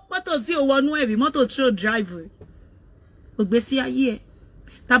mọ́tò tí ò wọnú ẹ̀rí, mọ́tò tí ò drive. Ògbésí ayé ẹ̀.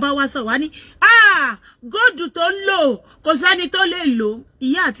 Tàbá wá sọ wá ní góòdù tó ń lò kò sẹ́ni tó lè lò.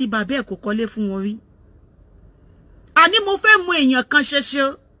 Ìyá àti bàbá ẹ̀ kò kọ́lé fún wọn rí. Àní mo fẹ́ mú èèyàn kan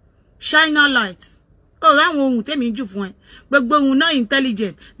ṣoṣo, shiner light. Ó ráwọn ohun tèmi jù fún ẹ. Gbogbo ohun náà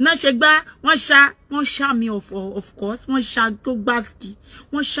intelligent. Náà ṣe gbá, wọ́n ṣá mi of course, wọ́n ṣá tó gbáski.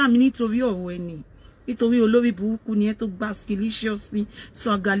 Wọ́n ṣá mi nítorí ọ̀rọ̀ ẹni. Nítorí olórí burúkú ni ẹ tó gbáski liciously,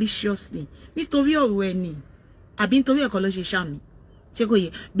 swagaliciously. Nítorí ọ̀rọ̀ ẹni. Àbí nítorí ẹ̀kọ́ ló ṣe ṣá mi. Ṣé kò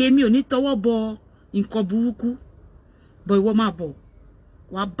yé? Bí mi ò ní tọwọ́ bọ nǹkan burúkú. Bọ̀ ìwọ máa bọ̀.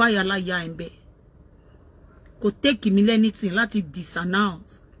 Wàá báyà láyà ẹ̀ ń bẹ. Kò take mi anything láti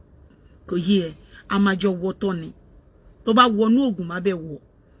disannounce. Kò yé ẹ. A máa jọ wọ tọ́ ni. Tó bá wọnú ògùn má bẹ́ wọ̀.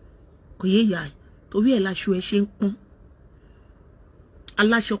 Kò yé ìyá ẹ̀. Torí ẹ̀ láṣọ ẹ ṣe ń pọ́n.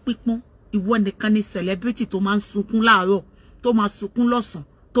 Aláṣọ pípọ́n. Ìwọ nìkan ni celebrity tó máa ń sunkún láàárọ̀, tó máa sunkún lọ́sàn,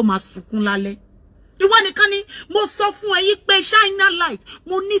 tó máa sunkún lálẹ́. Ìwọ nìkan ni mo sọ fún ẹ yí pé shiner light.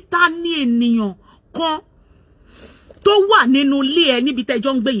 Mo ní ta ni ènìyàn kan tó wà nínú ilé ẹ níbi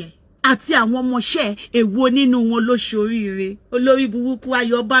tẹ́jọ́ ń gbé yẹn. Àti àwọn ọmọọṣẹ́ èwo nínú wọn ló ṣoríire. Olórí burúkú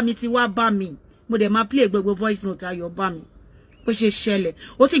Ayọ̀bámi ti wá bá mi. Mo dẹ̀ máa play gbogbo voice note Ayọ̀bámi. Bó ṣe ṣẹlẹ̀.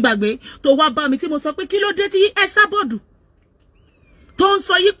 Ó ti gbàgbé tó wá bá mi tí mo sọ pé kí ló dé tí ẹ sábọ̀dù. Tó ń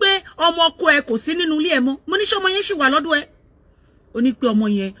sọ yí pé ọmọ ọkọ ẹ kò sí nínú ilé ẹ mọ́. Mo ní ṣé ọmọ yẹn ṣì wà lọ́dọ̀ ẹ. Ó ní pé ọmọ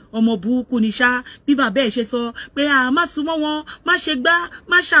yẹn ọmọ burúkú ni ṣá, bí bàbá ẹ ṣe sọ pé má súnmọ́ wọn, má ṣe gbá,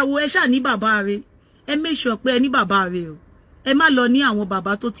 má ṣàwo, ẹ ṣá ní bàbá rẹ̀. Ẹ make sure pé ẹ ní bàbá rẹ̀ o. Ẹ má lọ ní àwọn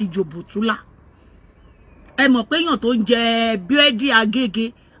bàbá tó ti jòbùtúlà. Ẹ mọ̀ pé èèyàn tó ń jẹ búrẹ́dì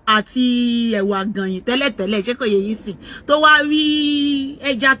Agége àti ẹ̀wà gànyìn tẹ́lẹ̀tẹ́lẹ̀ ṣé kò yé yín sìn, tó wá rí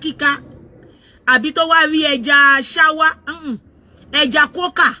ẹja kíká àbí tó wá rí ẹja ṣáwá, ẹja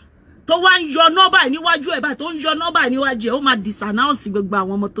kókà tó wá ń yọ nọ́bà níwájú ẹ̀ báyìí, tó ń yọ nọ́bà níwájú ẹ̀, ó máa disannounce gbogbo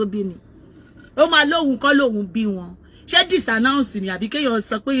àwọn ọmọ tó bí ni. Ó máa lóhun kọ́ lóhun bí wọn. Ṣé disannounce ni àbí kéèyàn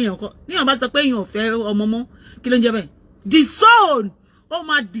sọ pé èèyàn kọ́, níyàn bá sọ pé èèyàn ò fẹ́ ọmọ mọ́, kí ló ń jẹ́ bẹ́ẹ̀? Disown. Ó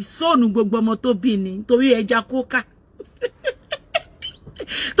máa disown gbogbo ọmọ tó bí ni torí ẹja kókà.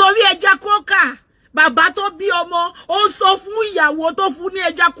 Torí ẹja kókà. Bàbá tó bí ọmọ, ó sọ fún ìyàwó tó fún ní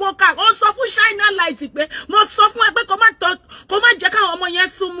ẹja kókà, ó sọ fún shiner light pé mo sọ fún ẹ pé kó má jẹ́ káwọn ọmọ yẹn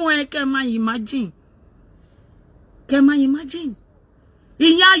súnmọ́ ẹ. Kẹ́ máa imagine. Kẹ́ máa imagine.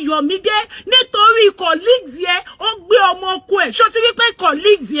 Ìyẹn Ayọ̀mídé nítorí colleagues yẹ ó gbé ọmọ ọkọ ẹ̀. Ṣó ti wí pé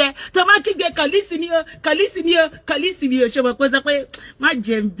colleagues yẹ tó máa kígbe kàlísì ni o, kàlísì ni o, kàlísì ni o. Ṣé mo pẹ́ sọ pé má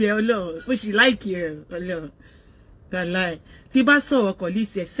jẹ́ ń bẹ Ọlọ́run, bó ṣì láìkì ẹ̀ Ọlọ́run. Wàláì. Tí bá sọ̀rọ̀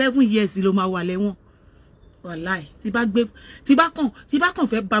kọ̀lísì ẹ̀ 7 years ló máa wà lẹ́wọ̀n. Wàláì. Tí bá kàn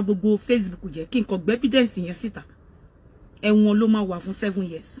fẹ́ bà gbogbo Facebook jẹ́ kí n kàn gbé evidence yẹn síta. Ẹ̀wọ̀n ló máa wà fún 7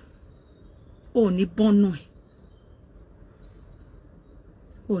 years. Ó ní bọ́nù ẹ̀.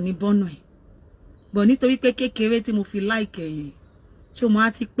 Ó ní bọ́nù ẹ̀. Bọ̀ nítorí pé kékeré tí mo fi like ẹ̀yìn. Ṣé o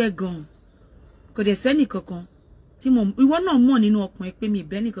máa ti pẹ́ gan-an? Kò dẹ̀ sẹ́nì kankan tí mo ìwọ náà mọ̀ nínú ọkàn ẹ pé mi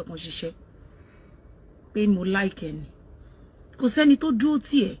ìbẹ́ nìkan kan ṣiṣẹ́. Pé mo like ẹni. Kò sẹ́ni tó dúró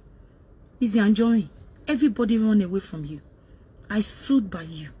tì ẹ́. Lizzy Anjorin, everybody run away from you. I stood by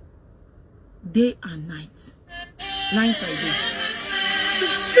you day and night. Night and day.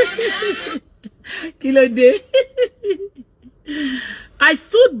 Kí ló dé? I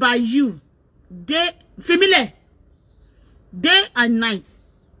stood by you day, Fimile, day and night.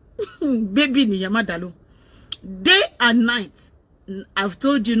 Baby ni yamadalo. Day and night. I've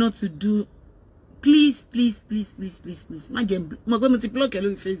told you not to do. Please, please, please, please, please, please. Má jẹ́ mo gbé mo ti block ẹ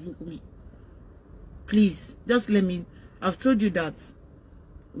lórí Facebook mi. Please, just let me. I've told you that.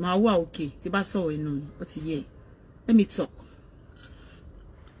 Ma wa okay. Tí bá sọ̀rọ̀ inú mi, ó ti yé. Let me talk.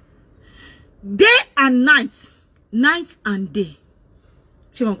 Day and night. Night and day.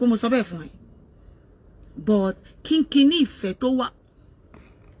 Ṣé mo kò mo sọ bẹ́ẹ̀ fún ẹ. But kínkínní ìfẹ́ tó wà.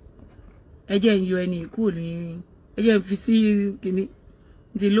 Ẹ jẹ́ n yọ ẹni kúrò ní. Ẹ jẹ́ n fi sí kíní.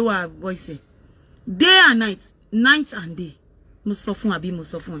 The lower voice. Day and night. Night and day. Mo sọ fún àbí mo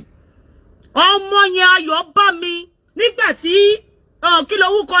sọ fún ẹ. Ọmọ yẹn Ayọ̀bámi nígbà tí kí ló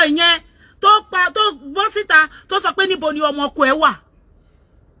wúkọ ìyẹn tó bọ́ síta tó sọ pé níbo ni ọmọ ọkọ ẹ wà.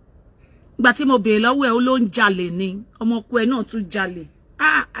 Ìgbà tí mo béèrè lọ́wọ́ ẹ ó ló ń jalè ni ọmọ ọkọ ẹ náà tún jalè.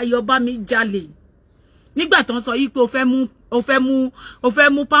 Ayọ̀bámi jalè. nígbà tán sọ yìí pé ó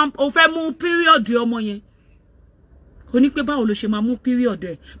fẹ́ mú period ọmọ yẹn ó ní pé báwo ló ṣe máa mú period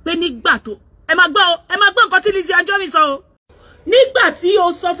ẹ̀ pé nígbà tó ẹ máa gbọ́ nǹkan tí Lizzy Anjorin sọ o nígbà tí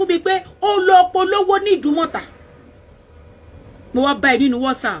ó sọ fún mi pé ó lọ polówó ní Ìdúmọ̀tà mo wá bá ẹ nínú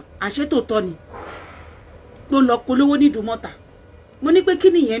WhatsApp àṣẹ tó tọ́ ni ló lọ polówó ní Ìdúmọ̀tà mo ní pé kí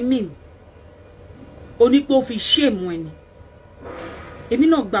nìyẹn mean ó ní pé ó fi shame ẹni èmi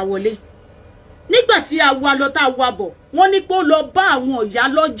náà gbà wọlé nígbà tí a wá lọ tá a wá bọ̀ wọ́n ní pé ó lọ bá àwọn ìyá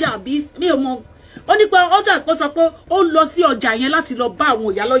lọ́jà bí mi ò mọ̀ ó ní pé ọjà kó sọ pé ó lọ sí ọjà yẹn láti lọ bá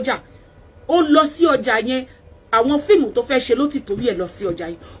àwọn ìyá lọ́jà ó lọ sí ọjà yẹn àwọn fíìmù tó fẹ́ ṣe ló ti torí ẹ̀ lọ sí ọjà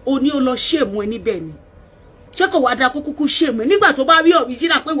yẹn ó ní ó lọ shame ẹ níbẹ̀ ni ṣé kò wá da kúkú shame nígbà tó bá rí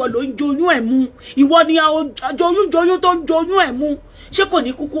original pé ìwọ ló ń joyún ẹ̀ mú ìwọ ni joyún tó ń joyún ẹ̀ mú ṣé kò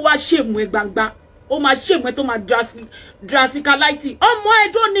ní kúkú wá shame ẹ gbangba ó máa shame ẹ tó máa drasticality ọmọ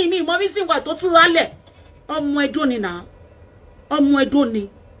ẹdún ni mi ìmọ̀ bí sì wà tó tún rálẹ̀ ọmọ ẹdún ni nà ọmọ ẹdún ni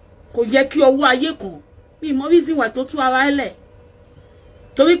kò yẹ kí ọwọ́ ayé kan mi ìmọ̀ bí sì wà tó tún ara ẹlẹ̀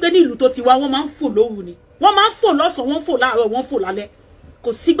torí pé ní ìlú tó ti wá wọ́n máa ń fò lóru ni wọ́n máa ń fò lọ́sàn wọ́n fò láàárọ̀ wọ́n fò lálẹ́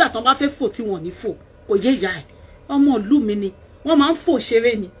kò sígbà tán bá fẹ́ fò tí wọ́n ní fò kò yé ìyá ẹ̀ ọmọ ìlú mi ni wọ́n máa ń fò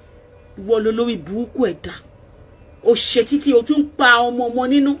ṣeré ni ìwọ ló lórí burúkú ẹ̀dá ó ṣe títí o tún pa ọmọ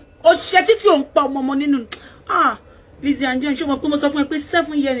nínú ó ṣe títí o ń pa ọmọ nínú Lizzy Anjorin ṣé mo pé mo sọ fún ẹ pé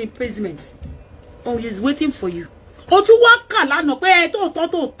 7 years imprisonment he is waiting for you o tún wá kà lánàá pé ẹ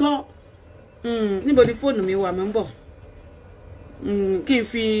tóòtọ́ níbo ni fóònù mi wà mò ń bọ̀ kí n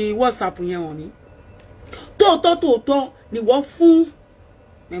fi WhatsApp yẹn hàn mí tóòtọ́ ni wọ́n fún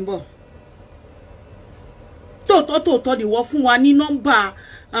mẹ́mbọ̀ tóòtọ́ ni wọ́n fún wa ní nọ́mbà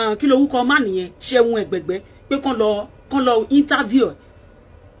kí lorúkọ má nìyẹn Ṣeun Ẹ̀gbẹ̀gbẹ́ pé kán lọ interview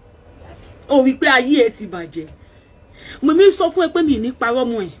ó wí pé ayé ẹ ti bàjẹ́ mo mi sọ fún ẹ pé mi ní parọ́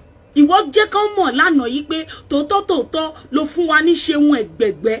mọ́ ẹ ìwọ jẹ́ kán mọ̀ lánàá yìí pé tóòtọ́ ló fún wa ní Ṣeun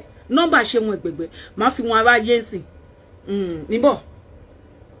Ẹ̀gbẹ̀gbẹ́ nọ́mbà Ṣeun Ẹ̀gbẹ̀gbẹ́ má fi wọn ara yé sìn níbọ̀.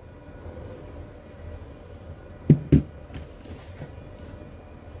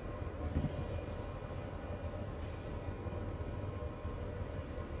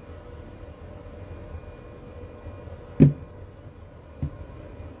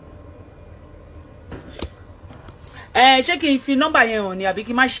 Ṣé kí n fi nọ́mbà yẹn hàn ni àbí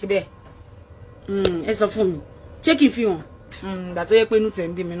kí n má ṣe bẹ́ẹ̀ ẹ sọ fún mi ṣé kí n fi hàn ìgbà tó yẹ pé inú tẹ̀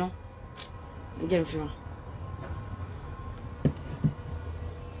ń bí mi náà ẹ jẹ́ n fi hàn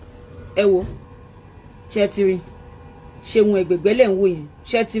ẹ wo ṣé ti rí Ṣeun Ẹ̀gbẹ̀gbẹ́ lẹ̀ ń wò yẹn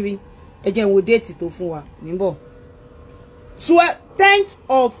ṣé ti rí ẹ jẹ́ n wo déètì tó fún wa níbọ̀ 10th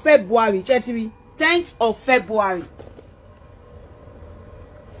of February ṣé ti rí 10th of February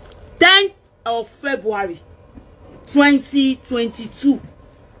 10th of February 2022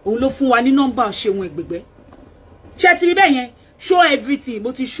 òun ló fún wa ní nọ́mbà Ṣeun Ẹ̀gbẹ̀gbẹ́ ṣé ti rí bẹ́ẹ̀ yẹn show everything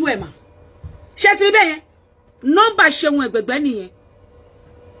mo ti show ẹ̀ mà ṣé ti rí bẹ́ẹ̀ yẹn nọ́mbà Ṣeun Ẹ̀gbẹ̀gbẹ́ nìyẹn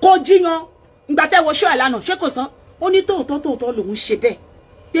kò jiyàn ìgbà tẹ́ wo show ẹ̀ lánàá ṣé kò sọ ó ní tóòtọ́ lòun ṣe bẹ́ẹ̀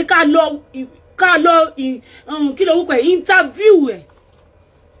pé ká lọ kí lorúkọ ẹ̀ interview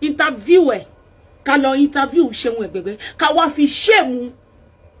ẹ̀ ká lọ interview Ṣeun Ẹ̀gbẹ̀gbẹ́ ká wá fi ṣéèmù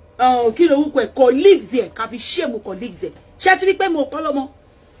kí lorúkọ ẹ̀ colleagues ẹ̀ ká fi ṣéèmù colleagues ẹ̀ ṣé ti rí pé mo kọ́ lọ́mọ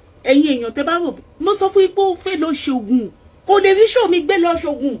ẹ̀yin èèyàn tẹ́ bá rò mo sọ fún yín pé ó fẹ́ lọ ṣoògùn kò lè rí ṣòmí gbé lọ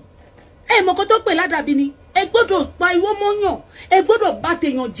ṣoògùn ẹ mọ̀ kó tó pè ládàbí ni ẹ gbọ́dọ̀ pa ìwọ mọ́yàn ẹ gbọ́dọ̀ bá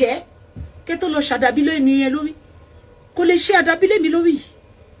tèèyàn jẹ́ kẹ́ tó lọ ṣàdàbí lé mi yẹn lórí kò lè ṣe àdàbí lé mi lórí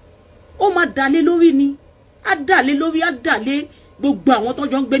ó máa dàlé lórí ni á dàlé lórí á dàlé gbogbo àwọn tó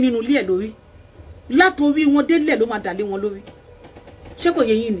jọ ń gbé nínú ilé ẹ̀ lórí látorí wọn délẹ̀ ló máa dàlé wọn lórí ṣé kò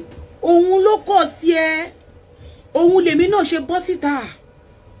yé yín ni òun ló kọ̀ sí ẹ òun lèmi náà ṣe bọ́ síta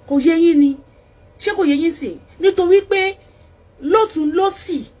kò yé yín ni ṣé kò yé yín sí nítorí pé lọ́tún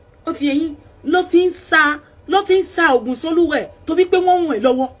lọ́sì ó ti yé yín ló ti ń sa ògùn sólúwẹ̀ torí pé wọ́n wọ̀n ẹ̀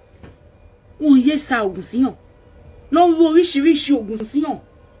lọ́wọ́ wọn yé sa ògùn síyàn ló ń wo oríṣiríṣi ògùn síyàn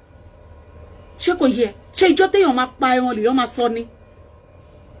ṣé kò yẹ ṣé ìjọ téèyàn máa pa ẹran lèèyàn máa sọ ni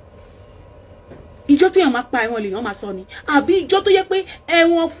ìjọ téèyàn máa pa ẹran lèèyàn máa sọ ni àbí ìjọ tó yẹ pé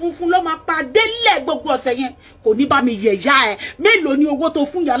ẹran funfun ló máa pa délẹ̀ gbogbo ọ̀sẹ̀ yẹn kò ní bá mi yẹ̀ yá ẹ mélòó ni owó tó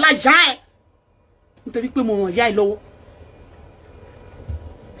fún yàrá yá ẹ nítorí pé mo ràn yá ẹ lọ́wọ́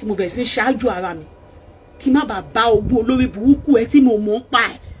tí mo bẹ̀rẹ̀ sí ṣáájú ara mi kí má bàa bá ogún olórí burúkú ẹ tí mo mọ̀ ń pa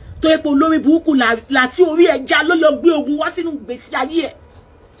ẹ tó yẹ pé olórí burúkú láti orí ẹja ló lọ gbé ogun wá sínú ìgbésí ayé ẹ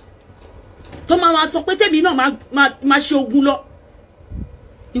tó máa sọ pé tèmi náà máa ṣe ogun lọ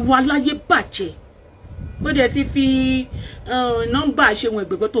ìwà aláyé bàjẹ́ bó dẹ̀ ti fi nọ́mbà Ṣeun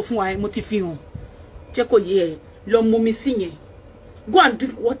Ẹ̀gbẹ̀gbẹ́ tó fún wa mo ti fi hàn jẹ́ kó yé ẹ lọ mú mi sí yẹn go and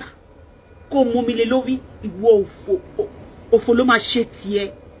drink water kó mú mi lé lórí ìwọ òfò ló máa ṣe tiẹ̀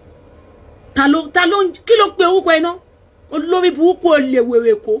ta ló kí ló pe orúkọ ẹ náà olórí burúkú olè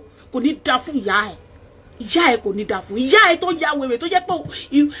wèrè kò ní dá fún ìyá ẹ kò ní dá fún ìyá ẹ tó ya wèrè tó jẹ́ pé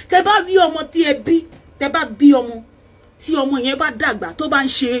tẹ́ bá bí ọmọ tí ẹ bí tẹ́ bá bí ọmọ tí ọmọ yẹn bá dàgbà tó bá ń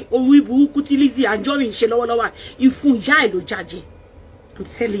ṣe orí burúkú tí Lizzy Anjorin ṣe lọ́wọ́lọ́wọ́ ìfun ìyá ẹ ló jáde. I'm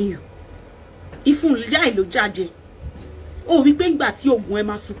telling you ìfun ìyá ẹ ló jáde. Ó wí pé ìgbà tí oògùn ẹ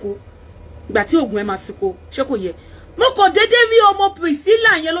máa suko ṣé kò yẹ mo kò dédé rí ọmọ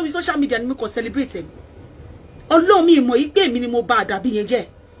Priscilla yẹn lórí social media ni mo kò celebrate ẹ Ọlọ́run mi mọ̀ yí pé èmi ni mo bà àdàbí yẹn jẹ́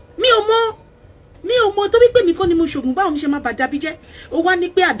mi ò mọ̀ tó wí pé mi kọ́ ni mo ṣògùn báwo mo ṣe máa bà àdàbí jẹ́ ó wá ní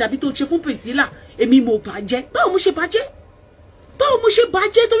pé àdàbí tó ṣe fún Priscilla èmi mo bà jẹ́ báwo mo ṣe bà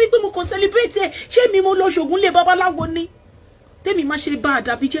jẹ́ tó wí pé mo kò celebrate ẹ ṣé mi mo lọ ṣògùn lé babaláwo ni tèmi má ṣe bà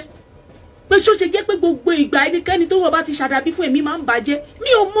àdàbí jẹ́ pé ṣó ṣe jẹ́ pé gbogbo ìgbà ẹnikẹ́ni tó wọ́n bá ti ṣàdàbí fún èmi máa ń bà jẹ́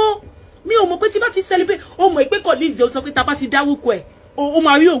mi ò mọ̀ pé tí bá ti celebrate ó mọ̀ pé colleagues ó sọ pé tá bá ti dáwúkọ ẹ̀ ó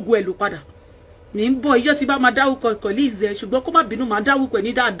máa rí ògùn ẹ̀ lò padà mi ń bọ̀ ìjọ́ tí bá máa dáwúkọ colleagues ẹ̀ ṣùgbọ́n kó má bínú máa dáwúkọ ẹ̀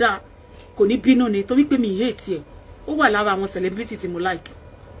ní dáadáa kò ní bínú ni torí pé mi hate ẹ̀ ó wà lára àwọn celebrity tí mo like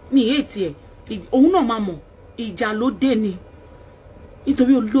mi hate ẹ̀ òun náà máa mọ̀ ìjà ló dé ni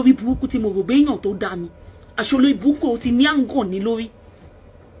nítorí olórí burúkú tí mo rò pé èèyàn tó dáa ni aṣọ olórí burúkú ti ní àǹgàn ní lórí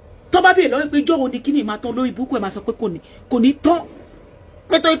tó bá bèèrè lọ́wọ́ pé jọ́wọ́ ni kí ni máa tán lórí burúkú ẹ̀ máa sọ pé kò ní tán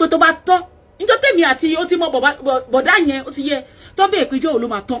nítorí pé tó bá tán níjọ́ tèmi àti ó ti mọ bọ̀dá yẹn ó ti yẹ tó bèèrè pé jọ́wọ́ ló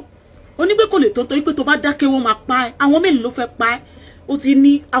máa tán ó ní pé kò lè tán torí pé tó bá dákẹ́ wọ́n máa pa ẹ́ àwọn mélòó ló fẹ́ pa ẹ́ ó ti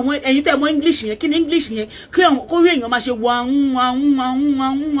ní àwọn ẹ̀yin tẹ́ mọ̀ English yẹn kí ni English yẹn kó rí èèyàn máa ṣe wàhún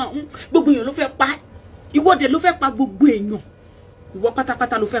gbogbo èèyàn ló fẹ́ pa ẹ́ ìwọ́de ló fẹ́ pa gbogbo èèyàn ìwọ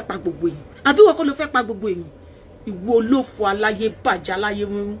pátápátá ló fẹ́ pa gbogbo èèyàn àbí ìwọ kọ́ ló fẹ́ pa gbogbo èèyàn ìwọ olófò aláyé bàjá láyé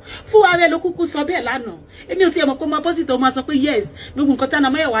rúrú fún ààrẹ ló kúkú sọ bẹ́ẹ̀ lánàá èmi ò tiẹ̀ mọ̀ kó máa bọ́sìtò máa sọ pé yes gbogbo nǹkan tánà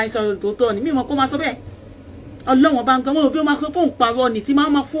mẹ́wàá àìsàn tó tọ́ ni mi mọ̀ kó máa sọ bẹ́ẹ̀ ọlọ́wọ́n bá ń gan wọ́n bí ó máa kó ń parọ́ ni tí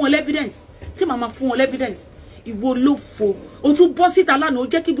máa fún wọn evidence ìwọ olófò ó tún bọ́ síta lánàá ó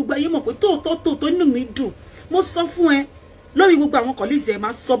jẹ́ kí gbogbo ayé mọ̀ pé tóòtọ́ inú mi dùn mo sọ fún ẹ lórí gbogbo àwọn colleagues ẹ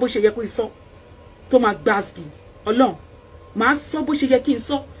máa sọ bó ṣe yẹ kó sọ tó máa gbáàsì ọlọ́run máa sọ bó ṣe yẹ kí n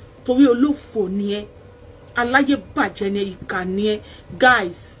sọ torí olófò ni ẹ aláyé bàjẹ́ ni ìkà ni ẹ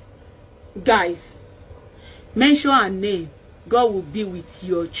guys mention her name God will be with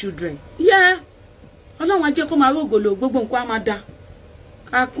your children ọlọ́run á jẹ́ kó máa rógòlò gbogbo nǹkan á máa da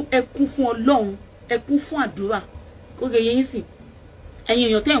ẹkún fún ọlọ́run ẹkún fún àdúrà kó gẹ yẹn sìn ẹ̀yin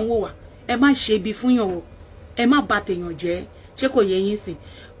èèyàn tẹ́ ń wò wá ẹ má ṣe ibi fún yàn o ẹ má bà tèèyàn jẹ́ ṣé kò yẹ yín sìn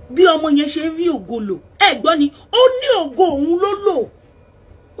bí ọmọ yẹn ṣe rí ògo lò ẹ gbọ́ ni ó ní ògo òun ló lò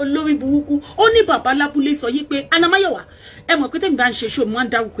olórí burúkú ó ní bàbá lábúlé sọ yí pé Anamáyọ̀wá ẹ mọ̀ pé tèmi bá ń ṣe ṣó mo máa ń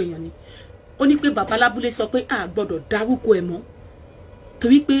dárúkọ èèyàn ni ó ní pé bàbá lábúlé sọ pé a gbọ́dọ̀ dárúkọ ẹ̀ mọ́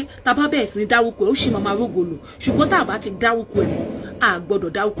torí pé tá bá bẹ̀rẹ̀ sí ní dárúkọ ẹ̀ ó sì máa rógo lò ṣùgbọ́n tá bá ti dárúkọ ẹ̀ mọ́ a gbọ́dọ̀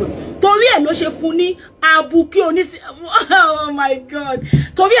dárúkọ ẹ̀ torí ẹ̀ ló ṣe fún ní abuké oní oh my god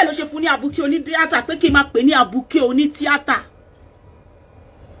torí ẹ̀ ló ṣe fún ní abuké oní tíátà pé kí n máa pè ní abuké oní tíátà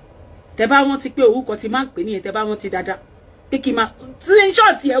tẹ́ bá wọ́n ti pé orúkọ tí máa ń pè ní ẹ̀ tẹ́ bá wọ́n ti dáadáa pé kí n máa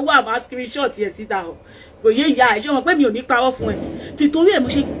screenshot ẹ̀ wà máa screenshot ẹ̀ síta o kò yé ìyá ẹ̀ ṣé wọn pé mi ò ní parọ́ fún ẹ títorí ẹ̀ mo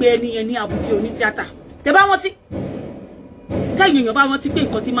ṣe pé ẹni yẹn ní abuké oní tíátà tẹ́ bá wọ́n ti káyọ̀ èèyàn bá wọ́n ti pé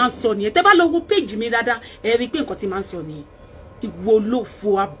nǹkan tí máa ń sọ nìyẹn tẹ́ bá lọ wo péjì mi dáadáa ẹ rí pé nǹkan tí máa ń sọ nìyẹn ìwọ olófò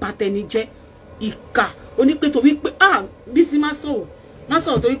abatẹnijẹ́ ìkà onípé torí pé Bísí má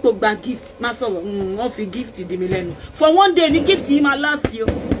sọ̀rọ̀ torí pé ó gba gift má sọ̀rọ̀ wọ́n fi gift dì mí lẹ́nu for one day ni gift yìí máa last yo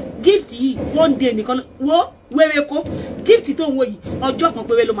gift yìí one day nìkan wo wẹ́rẹ́ kó gift tó ń wo yìí ọjọ́ kan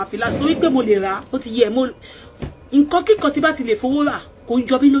péré ló máa fi last torí pé mo lè rà ó ti yẹ mo nǹkan kíkan tí bá ti lè fowó rà kò ń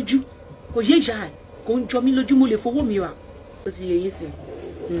jọ mí lójú kò yé ìyá ẹ̀ kò ń jọ mí lójú mo lè fowó mi rà ó ti yẹ yín sí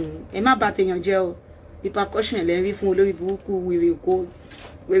ẹ má bà tèèyàn jẹ́ o repercussion ẹ̀ lẹ́ rí fún olórí burúkú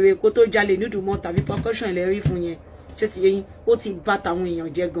wèrè èkó tó jalè nídùúmọ́ tàbí repercussion ẹ̀ lẹ́ rí fún yẹn ṣé ti yẹ yín ó ti bà tàwọn èèyàn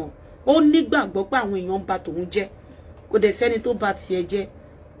jẹ́ gan ó nígbàgbọ́ pé àwọn èèyàn ń bà tòun jẹ́ kò dẹ̀ sẹ́ni tó bà tiẹ̀ jẹ́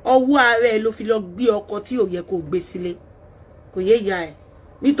ọwọ́ ara ẹ̀ ló fi lọ gbé ọkọ tí ò yẹ kó gbé sílé kò yé ìyá ẹ̀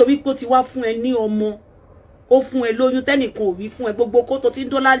nítorí pé ó ti wá fún ẹ ní ọmọ ó fún ẹ lóyún tẹ́nìkan ò rí fún ẹ gbogbo kó tó ti ń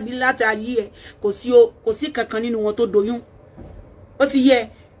dọ́là láti ayé ẹ kò sí kankan nínú wọn tó doyún ó ti yẹ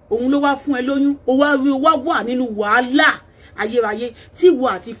òun ló wá fún ẹ lóyún ó wá rí ó wá wà nínú wàhálà ayérayé tí ìwọ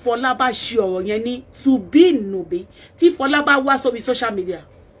àti Fọlá bá ṣe ọ̀rọ̀ yẹn ní tùbínùbí tí Fọlá bá wá sórí social media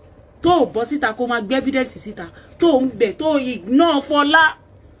tó bọ́ síta kó máa gbé evidence síta tó ń bẹ̀ tó ignore Fọlá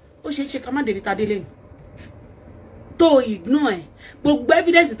ó ṣe é ṣe ká má débi ta délé tó ignore ẹ̀ gbogbo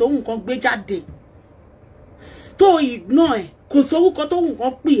evidence tó nǹkan gbé jáde tó ignore ẹ̀ kò sówúkọ tó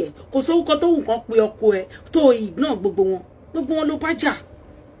nǹkan pè ẹ̀ kò sówúkọ tó nǹkan pè ọkọ ẹ̀ tó ignore gbogbo wọn ló bá jà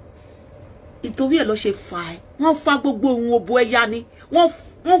ìtorí ẹ̀ ló ṣe fà ẹ́ wọ́n fa gbogbo ohun òbò ẹ̀yà ni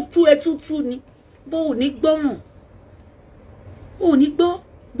wọ́n tú ẹtútú ni bó ò ní gbọ́ràn ò ní gbọ́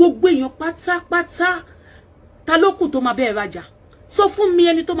gbogbo èèyàn pátápátá ta ló kù tó máa bẹ́ẹ̀ rajà sọ fún mi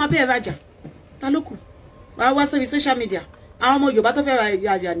ẹni tó máa bẹ́ẹ̀ rajà ta ló kù wàá wá sórí social media àwọn ọmọ Yorùbá tó fẹ́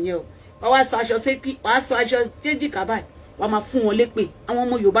rajà nìyẹn o wàá wá sọ aṣọ sépì wàá sọ aṣọ jẹ́jìká báyìí wàá máa fún wọn lépè àwọn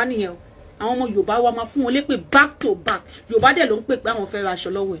ọmọ Yorùbá nìyẹn o àwọn ọmọ Yorùbá wàá máa fún wọn lépè back to back Yorùbá dẹ̀ ló ń pè pé àwọn fẹ́ ra aṣọ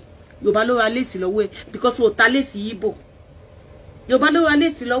lọ́wọ́ ẹ̀ Yorùbá ló ra léèsì lọ́wọ́ ẹ̀ because o ta léèsì Ìgbò Yorùbá ló ra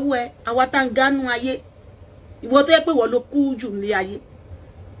léèsì lọ́wọ́ ẹ̀ àwa tá ń gánú ayé ìwọ tó yẹ pé wọ́n ló kú jù ní ayé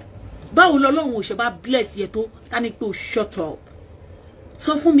báwo lọ́lọ́run ò ṣe bá bless yẹ tó ta ni pé o shut up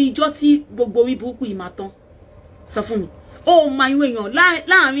sọ fún mi ìjọ́ tí gbogbo orí burúkú yìí máa tán sọ fún mi ó máa ń èèyàn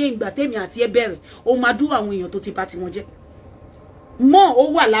láàrin ìgbà tèmi àti ẹ bẹ̀rẹ̀ ó máa dúró àwọn èèyàn tó ti bá tiwọn jẹ́ mọ́ ó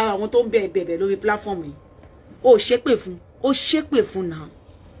wà lára àwọn tó ń bẹ̀ẹ̀ lórí platform yìí ó ṣépè fún náà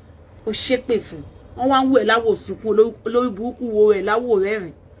ó ṣépè fún wọ́n wá ń wò ẹ́ láwò sunkún olórí burúkú wo ẹ̀ láwò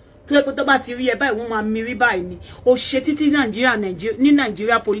rẹ́rìn tó yẹ pé tó bá ti rí ẹ báyìí wọ́n máa mirí báyìí ni ó ṣe títí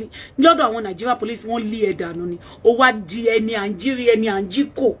Nàìjíríà police lọ́dọ̀ àwọn Nàìjíríà police wọ́n lé ẹ dànù ni ó wá di ẹni à ń jírí ẹni à ń jí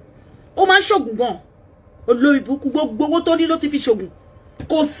kò ó máa ń ṣògùn gan olórí burúkú gbogbo owó tó ní ló ti fi ṣògùn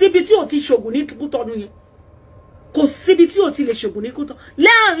kò síbi tí ò ti ṣògùn ní Kútọ́nù yẹn kò síbi tí ò ti lè ṣògùn ní Kútọ́nù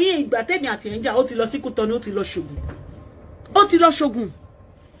láàrin ìgbà tèmi àti ẹ̀ńjà ó ti lọ sí Kútọ́nù ó ti lọ ṣògùn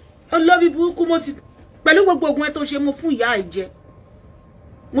olórí burúkú mo ti pẹ̀lú gbogbo ogun ẹ tó ṣe mo fún ìyá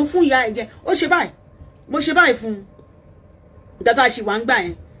ẹ̀ jẹ ó ṣe báyìí mo ṣe báyìí fún dada ṣì wà ń gbà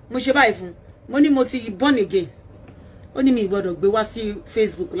yẹn mo ṣe báyìí fún mo ní mo ti born again ó ní mi gbọ́dọ̀ gbé wá sí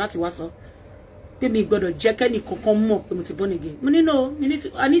Facebook láti wá sọ pé mi gbọ́dọ̀ jẹ́ kẹ́ni kankan mọ̀ pé mo ti born again mo ní no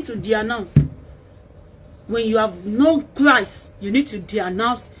I need to de-announce when you have no Christ you need to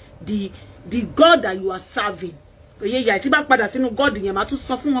de-announce the God that you are serving oye ìyá tí bá padà sínú God yẹn máa tún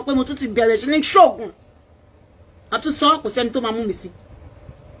sọ fún wọn pé mo tún ti bẹ̀rẹ̀ sí ní ṣoògùn a tún sọ kò sẹ́ni tó máa mú mi sí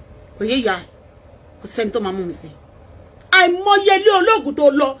oye ìyá kò sẹ́ni tó máa mú mi sí àìmọye ilé ológun tó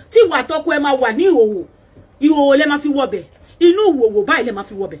lọ tí ìwà tọkọ ẹ máa wà ní ìhòòhò lẹ máa fi wọbẹ̀ inú ìhòòhò báyìí lẹ máa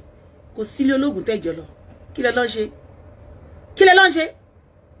fi wọbẹ̀ kò sí ilé ológun tẹ́jọ lọ kí lẹ lọ ń ṣe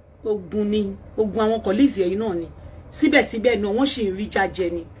ogun ni ogun àwọn kọlíìsì ẹ̀yìn náà ni síbẹ̀síbẹ̀ náà wọ́n sì ń rí jájẹ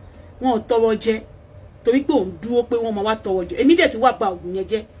ni wọ́n ò tọrọ jẹ torí pé òun dúró pé wọ́n máa wá tọrọ jẹ èmi dẹ̀ ti wá ba ogun yẹn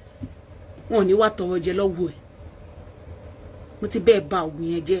jẹ́ wọn ò ní wá tọrọ jẹ lọ́wọ́ ẹ̀ mo ti bẹ́ẹ̀ ba ogun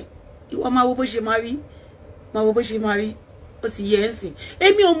yẹn jẹ́ ìwọ máa wo bó ṣe máa rí ó ti yẹ ẹ́ sìn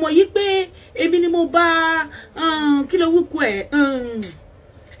èmi ò mọ̀ yí pé èmi ni mo bá kí ló wúkú ẹ̀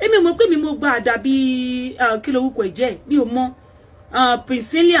èmi ò mọ̀ pé mi mo bá àdàbí kí ló wúkú ẹ̀ jẹ́ mi ò mọ̀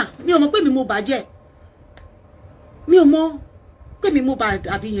Priscilla mi ò mọ̀ pé mi mo bà jẹ́ mi ò mọ̀ pé mi mo bá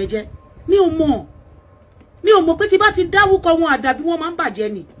àdàbí yẹn jẹ́ mi ò mọ̀ pé tí bá ti dáwúkọ wọn àdàbí wọn máa ń bàjẹ́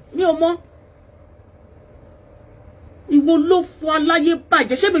ni mi ò mọ̀ ìwọ ló fọ aláyé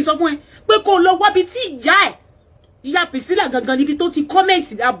bàjẹ́ ṣé mi sọ fún ẹ pé kó lọ wábi tí ìyá Priscilla gangan níbi tó ti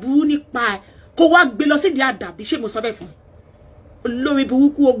kọ́mẹ̀ntì aburú nípa ẹ kó wá gbé lọ sídìí àdàbí ṣé mo sọ bẹ́ẹ̀ fún ẹ olórí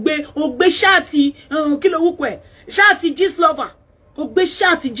burúkú o gbé ṣáàtì kí ló wúkọ ẹ ṣáàtì Gistlover o gbé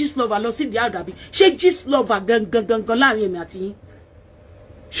ṣáàtì Gistlover lọ sídìí àdàbí ṣé Gistlover gangan láàrin èmi àti yín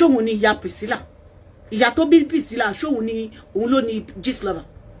ṣóhun ni ìyá Priscilla ìyá tó bí Priscilla ṣóhun ni òun ló ní Gistlover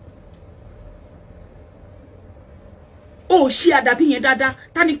ó ṣe àdàbí yẹn dáadáa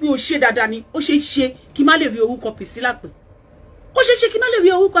ta ni pé ó ṣe dáadáa ni ó ṣe kí má lè rí orúkọ Priscilla pé ó ṣe kí má lè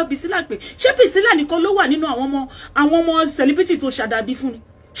rí orúkọ Priscilla pé ṣé Priscilla nìkan ló wà nínú àwọn ọmọ celebrity tó ṣàdàbí fún ni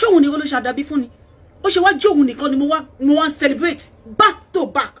ṣé òun nìkan ló ṣàdàbí fún ni ó ṣe wá jẹ́ òun nìkan ni mo wá celebrate back to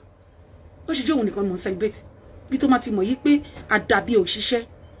back ó ṣe jẹ́ òun nìkan ni mo celebrate bí tó má ti mọ̀ yí pé àdàbí ò ṣiṣẹ́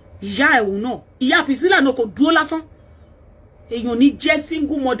ìyá ẹ̀hún náà ìyá Priscilla náà kò dúró lásán èèyàn ní jẹ́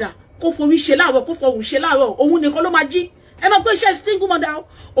single mother kó forí ṣe láàárọ̀ kó fọhùn ṣe láàárọ̀ òun nìkan ló máa jí ẹ máa gbé iṣẹ́ single mother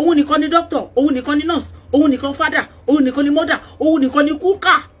òun nìkan ni doctor òun nìkan ni nurse òun nìkan father òun nìkan ni mother òun nìkan ni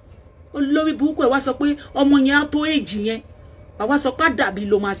kúkà olórí burúkú ẹ̀ wá sọ pé ọmọ yẹn á tó èjì yẹn wá sọ pé àdàbí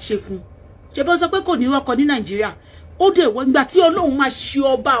ló máa ṣe fún ṣe bó sọ pé kò ní rọ́kọ ní Nàìjíríà ó dé wọ́n ìgbà tí Ọlọ́run máa ṣe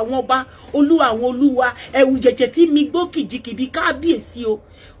ọba àwọn ọba olúwa àwọn olúwa ẹ̀wù jẹ̀jẹ̀ tí mi gbó kìjikìbi kábíyèsí o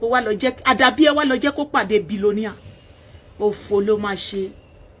ó wá lọ jẹ́ àdàbí ẹ wá lọ jẹ́ kó pàdé billionaire òfò ló máa ṣe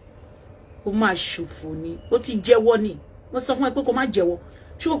ó máa ṣòfò ni ó ti jẹ́wọ́ ni mo sọ fún ẹ pé kó má jẹ́wọ́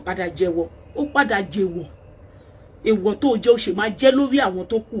ṣé ó padà jẹ́wọ́ ó padà jẹ́wọ́ èèwọ̀ tó jẹ́ ó ṣe máa jẹ́ lórí àwọn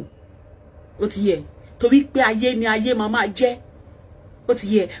tó kù ó ti yẹ torí pé ayé ni ayé máa jẹ́ ó ti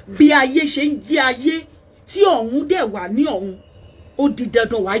yẹ bí ayé ṣe ń jẹ́ ayé tí ọ̀hún dẹ̀ wà ní ọ̀hún ó di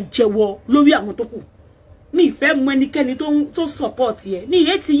dandan wàá jẹ́wọ́ lórí àwọn tó kù mi ìfẹ́ mọ ẹnikẹ́ni tó support ẹ mi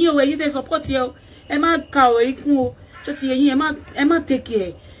ìrètí ti yín o ẹ̀yin tẹ́ support ẹ o ẹ má ka ọ̀rọ̀ ikún o tó ti yẹ yín ẹ má take ẹ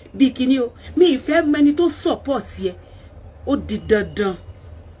bí kíní o mi ìfẹ́ mẹni tó support yẹ ó di dandan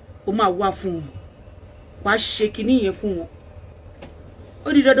ó máa wá fún wọn wá ṣe kíní yẹn fún wọn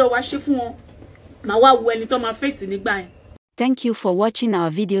ó di dandan wá ṣe fún wọn máa wá wo ẹni tó máa face nígbà yẹn. Thank you for watching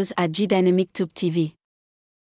our videos at Gdynamictube TV.